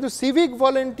 কিন্তু সিভিক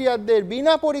ভলেন্টিয়ারদের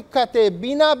বিনা পরীক্ষাতে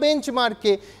বিনা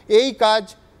বেঞ্চমার্কে এই কাজ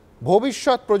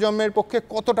ভবিষ্যৎ প্রজন্মের পক্ষে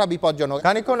কতটা বিপজ্জনক।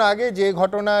 খানিকক্ষণ আগে যে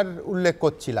ঘটনার উল্লেখ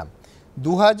করছিলাম,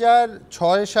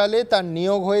 2006 সালে তার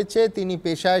নিয়োগ হয়েছে, তিনি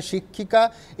পেশায় শিক্ষিকা।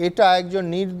 এটা একজন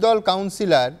নির্দল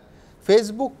কাউন্সিলর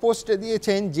ফেসবুক পোস্টে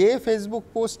দিয়েছেন, যে ফেসবুক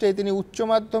পোস্টে তিনি উচ্চ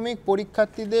মাধ্যমিক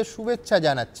পরীক্ষার্থীদের শুভেচ্ছা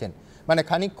জানাচ্ছেন। মানে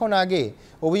খানিকক্ষণ আগে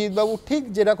অভিজিৎবাবু ঠিক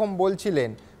যেরকম বলছিলেন,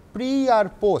 প্রি আর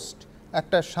পোস্ট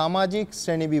একটা সামাজিক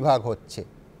শ্রেণীবিভাগ হচ্ছে,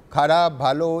 খারাপ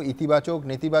ভালো ইতিবাচক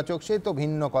নেতিবাচক সে তো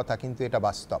ভিন্ন কথা, কিন্তু এটা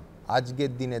বাস্তব।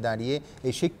 আজকের দিনে দাঁড়িয়ে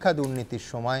এই শিক্ষা দুর্নীতির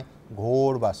সময়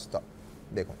ঘোর বাস্তব।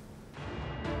 দেখুন,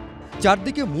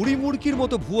 চারদিকে মুড়ি মুড়কির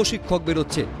মতো ভুয়ো শিক্ষক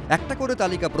বেরোচ্ছে, একটা করে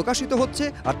তালিকা প্রকাশিত হচ্ছে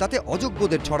আর তাতে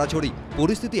অযোগ্যদের ছড়াছড়ি।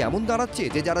 পরিস্থিতি এমন দাঁড়াচ্ছে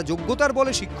যে যারা যোগ্যতার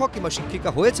বলে শিক্ষক কিংবা শিক্ষিকা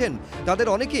হয়েছেন তাদের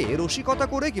অনেকে রসিকতা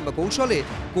করে কিংবা কৌশলে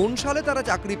কোন সালে তারা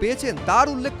চাকরি পেয়েছেন তার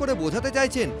উল্লেখ করে বোঝাতে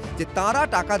চাইছেন যে তারা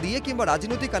টাকা দিয়ে কিংবা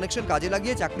রাজনৈতিক কানেকশন কাজে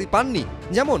লাগিয়ে চাকরি পাননি।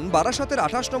 যেমন বারাসাতের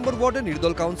 28 নম্বর ওয়ার্ডের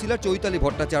নির্দল কাউন্সিলর চৈতালি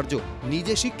ভট্টাচার্য,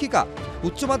 নিজে শিক্ষিকা।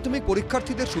 উচ্চ মাধ্যমিক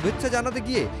পরীক্ষার্থীদের শুভেচ্ছা জানাতে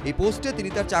গিয়ে এই পোস্টে তিনি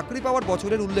তার চাকরি পাওয়ার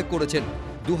বছরের উল্লেখ করেছেন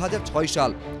 2006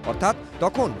 সাল, অর্থাৎ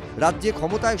তখন রাজ্যে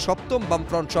ক্ষমতায় সপ্তম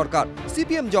বামফ্রন্ট সরকার,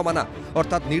 সিপিএম জমানা।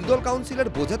 অর্থাৎ নির্দল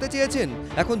কাউন্সিলর বোঝাতে চেয়েছেন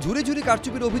এখন ঝুড়ি ঝুড়ি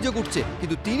কারচুপির অভিযোগ উঠছে,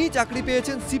 কিন্তু তিনি চাকরি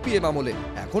পেয়েছেন সিপিএম আমলে,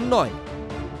 এখন নয়।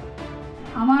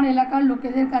 আমার এলাকার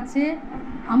লোকেদের কাছে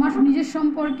আমার নিজের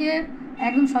সম্পর্কে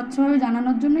একদম স্বচ্ছভাবে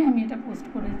জানানোর জন্যই আমি এটা পোস্ট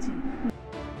করেছি।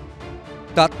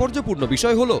 তাৎপর্যপূর্ণ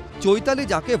বিষয় হলো, চৈতালি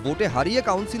যাকে ভোটে হারিয়ে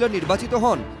কাউন্সিলর নির্বাচিত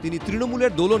হন তিনি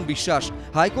তৃণমূলের দোলন বিশ্বাস।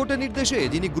 হাইকোর্টের নির্দেশে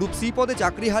যিনি গ্রুপ সি পদে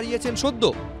চাকরি হারিয়েছেন সদ্য,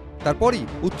 তারপরই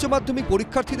উচ্চ মাধ্যমিক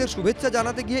পরীক্ষার্থীদের শুভেচ্ছা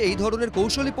জানাতে গিয়ে এই ধরনের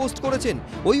কৌশলী পোস্ট করেছেন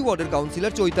ওই ওয়ার্ডের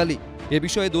কাউন্সিলর চৈতালি। এ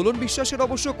বিষয়ে দোলন বিশ্বাসের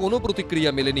অবশ্য কোনো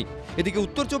প্রতিক্রিয়া মেলেনি। এদিকে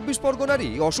উত্তর 24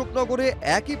 পরগনারই অশোকনগরে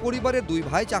একই পরিবারের দুই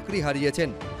ভাই চাকরি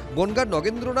হারিয়েছেন। বনগাঁর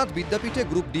নগেন্দ্রনাথ বিদ্যাপীঠে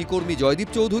গ্রুপ ডি কর্মী জয়দীপ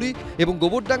চৌধুরী এবং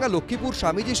গোবরডাঙ্গা লক্ষ্মীপুর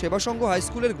স্বামীজি সেবাসংঘ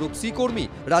হাইস্কুলের গ্রুপ সি কর্মী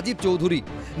রাজীব চৌধুরী।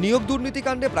 নিয়োগ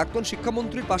দুর্নীতিকাণ্ডে প্রাক্তন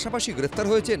শিক্ষামন্ত্রীর পাশাপাশি গ্রেফতার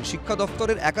হয়েছেন শিক্ষা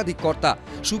দফতরের একাধিক কর্তা।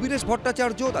 সুবীরেশ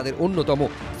ভট্টাচার্য তাদের অন্যতম।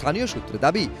 স্থানীয় সূত্রে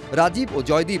দাবি, রাজীব ও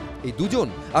জয়দীপ এই দুজন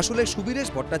আসলে সুবীরেশ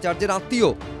ভট্টাচার্যের আত্মীয়।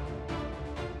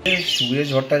 সুবীরেশ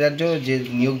ভট্টাচার্য যে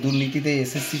নিয়োগ দুর্নীতিতে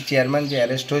এসএসসি চেয়ারম্যান যে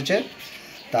অ্যারেস্ট হয়েছে,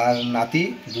 তার নাতি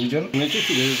দুজন।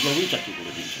 সুবীরেশবাবুই চাকরি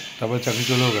করে দিয়েছে, তারপর চাকরি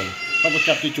চলেও গেল, তারপর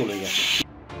চাকরি চলে গেছে।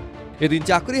 এদিন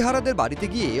চাকরিহারাদের বাড়িতে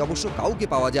গিয়ে অবশ্য কাউকে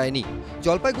পাওয়া যায়নি।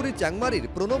 জলপাইগুড়ির চ্যাংমারির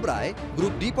প্রণব রায়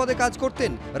গ্রুপ ডি পদে কাজ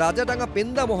করতেন রাজাডাঙ্গা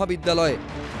পেন্দা মহাবিদ্যালয়ে।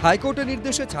 হাইকোর্টের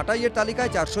নির্দেশে ছাঁটাইয়ের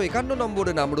তালিকায় 451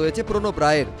 নম্বরে নাম রয়েছে প্রণব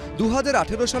রায়ের।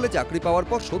 2018 সালে চাকরি পাওয়ার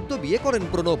পর সদ্য বিয়ে করেন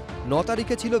প্রণব। 9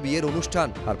 তারিখে ছিল বিয়ের অনুষ্ঠান,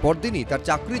 আর পরদিনই তার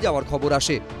চাকরি যাওয়ার খবর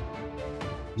আসে।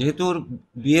 যেহেতু ওর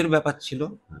বিয়ের ব্যাপার ছিল,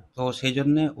 তো সেই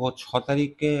জন্যে ও 6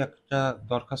 তারিখে একটা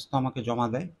দরখাস্ত আমাকে জমা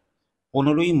দেয়।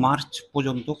 15ই মার্চ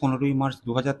পর্যন্ত, 15ই মার্চ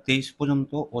 2023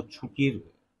 পর্যন্ত ওর ছুটির,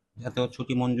 যাতে ওর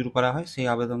ছুটি মঞ্জুর করা হয় সেই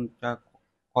আবেদনটা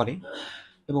করে,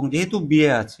 এবং যেহেতু বিয়ে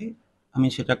আছে আমি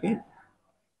সেটাকে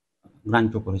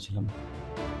গ্রান্ট করেছিলাম।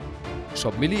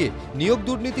 সব মিলিয়ে নিয়োগ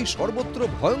দুর্নীতি সর্বত্র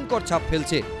ভয়ঙ্কর ছাপ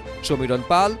ফেলছে। সমীরণ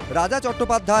পাল, রাজা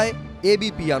চট্টোপাধ্যায়,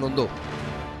 এবিপি আনন্দ।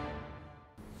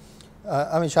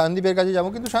 আমি শান্তদীপের কাছে যাবো,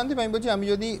 কিন্তু শান্তদীপ আমি বলছি, আমি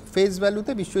যদি ফেস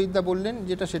ভ্যালুতে বিশ্বজিৎদা বললেন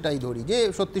যেটা সেটাই ধরি, যে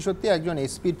সত্যি সত্যি একজন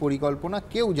এসপির পরিকল্পনা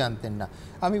কেউ জানতেন না।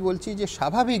 আমি বলছি যে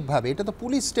স্বাভাবিকভাবে, এটা তো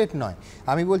পুলিশ স্টেট নয়,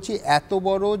 আমি বলছি এত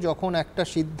বড় যখন একটা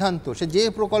সিদ্ধান্ত, সে যে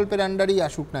প্রকল্পের আন্ডারেই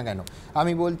আসুক না কেন,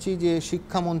 আমি বলছি যে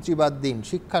শিক্ষামন্ত্রী বাদ দিন,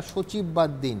 শিক্ষা সচিব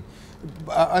বাদ দিন,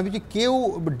 আমি বলছি কেউ,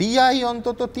 ডিআই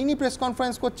অন্তত তিনি প্রেস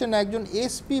কনফারেন্স করছেন না, একজন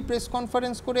এসপি প্রেস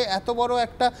কনফারেন্স করে এত বড়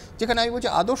একটা, যেখানে আমি বলছি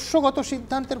আদর্শগত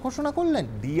সিদ্ধান্তের ঘোষণা করলেন।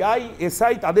 ডিআই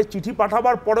এসআই তাদের চিঠি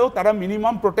পাঠাবার পরেও তারা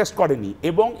মিনিমাম প্রোটেস্ট করেনি,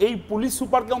 এবং এই পুলিশ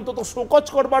সুপারকে অন্তত শোকজ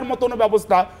করবার মতন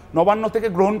ব্যবস্থা নবান্ন থেকে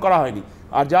গ্রহণ করা হয়নি।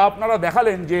 আর যা আপনারা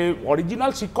দেখালেন যে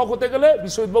অরিজিনাল শিক্ষক হতে গেলে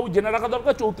বিশ্বজিৎবাবু জেনে রাখা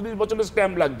দরকার 34 বছরের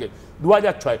স্ট্যাম্প লাগছে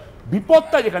 2006।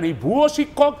 বিপদটা যেখানে এই ভুয়ো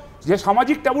শিক্ষক, যে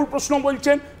সামাজিক ট্যাবুর প্রশ্ন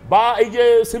বলছেন, বা এই যে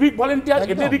সিভিক ভলেন্টিয়ার,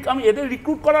 এদের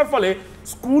রিক্রুট করার ফলে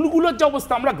স্কুলগুলোর যে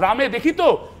অবস্থা আমরা গ্রামে দেখি, তো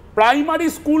প্রাইমারি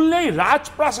স্কুল নেই,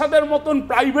 রাজপ্রাসাদের মতন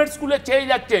প্রাইভেট স্কুলে চেয়ে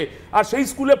যাচ্ছে, আর সেই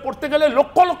স্কুলে পড়তে গেলে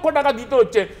লক্ষ লক্ষ টাকা দিতে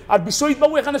হচ্ছে। আর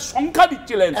বিশ্বজিৎবাবু এখানে সংখ্যা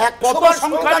দিচ্ছিলেন, কত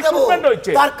সংখ্যা রিক্রুটমেন্ট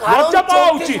হয়েছে, লজ্জা পাওয়া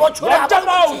উচিত, লজ্জা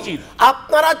পাওয়া উচিত।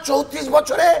 আপনারা 34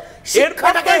 বছরে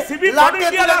শিক্ষাটাকে লাটে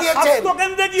তুলে দিয়েছেন,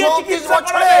 34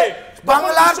 বছরে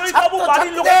বাংলার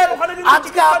ছাত্রছাত্রীদের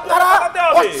আজকে আপনারা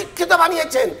অশিক্ষিত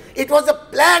বানিয়েছেন। It was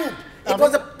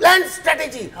a planned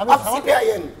strategy of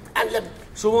CPIM and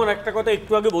Suman, একটা কথা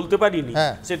একটু আগে বলতে পারিনি,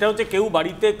 সেটা হচ্ছে কেউ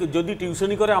বাড়িতে যদি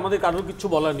টিউশনি করে আমাদের কারোর কিছু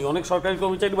বলার নেই। অনেক সরকারি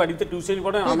কর্মচারী বাড়িতে টিউশনি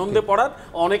পড়েন, আনন্দে পড়ান,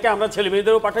 অনেকে আমরা ছেলে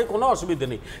মেয়েদেরও পাঠাই, কোনো অসুবিধা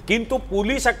নেই। কিন্তু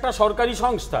পুলিশ একটা সরকারি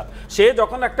সংস্থা, সে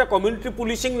যখন একটা কমিউনিটি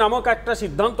পুলিশিং নামক একটা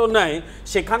সিদ্ধান্ত নেয়,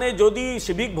 সেখানে যদি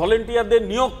সিভিক ভলেন্টিয়ারদের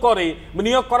নিয়োগ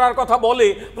করার কথা বলে,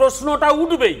 প্রশ্নটা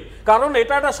উঠবেই, কারণ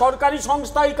এটা একটা সরকারি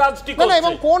সংস্থা এই কাজটি করছে।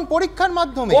 এবং কোন পরীক্ষার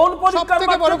মাধ্যমে?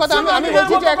 সবথেকে বড় কথা আমি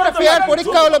বলছি যে একটা ফেয়ার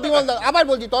পরীক্ষা হলো বিমল দা, আবার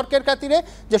বলছি তর্কের খাতিরে,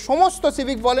 যে সমস্ত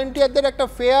সিভিক ভলেন্টিয়ারদের একটা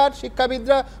ফেয়ার,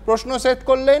 শিক্ষাবিদরা প্রশ্ন সেট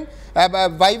করলেন,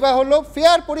 ভাইভা হলো,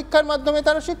 ফেয়ার পরীক্ষার মাধ্যমে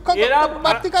তারা শিক্ষক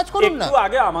বাড়তি কাজ করুন না। একটু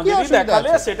আগে আমাদেরই দেখালে,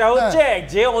 সেটা হচ্ছে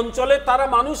যে অঞ্চলে তারা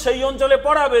মানুষ সেই অঞ্চলে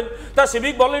পড়াবেন, তা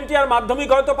সিভিক ভলেন্টিয়ার মাধ্যমিক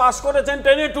হয়তো পাস করেছেন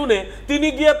টেনে টুনে, তিনি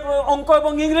গিয়ে অঙ্ক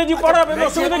এবং ইংরেজি পড়াবেন,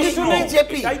 অসুবিধা কিছু নেই।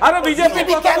 আরে বিজেপি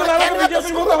কথা বলে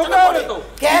বিজেপির মতো হতে হবে তো,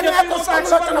 কেন এত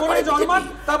সমালোচনা করে জন্মান?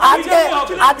 আজকে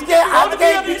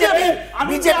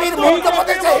বিজেপির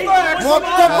মধ্যপ্রদেশে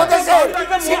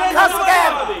শিক্ষা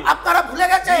স্ক্যাম আপনারা ভুলে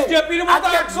গেছেন। বিজেপির মতো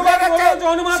 100 বার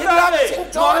জন্মাতে হবে,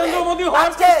 নরেন্দ্র মোদী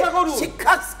হওয়ার চেষ্টা করুন।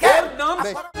 শিক্ষা স্ক্যাম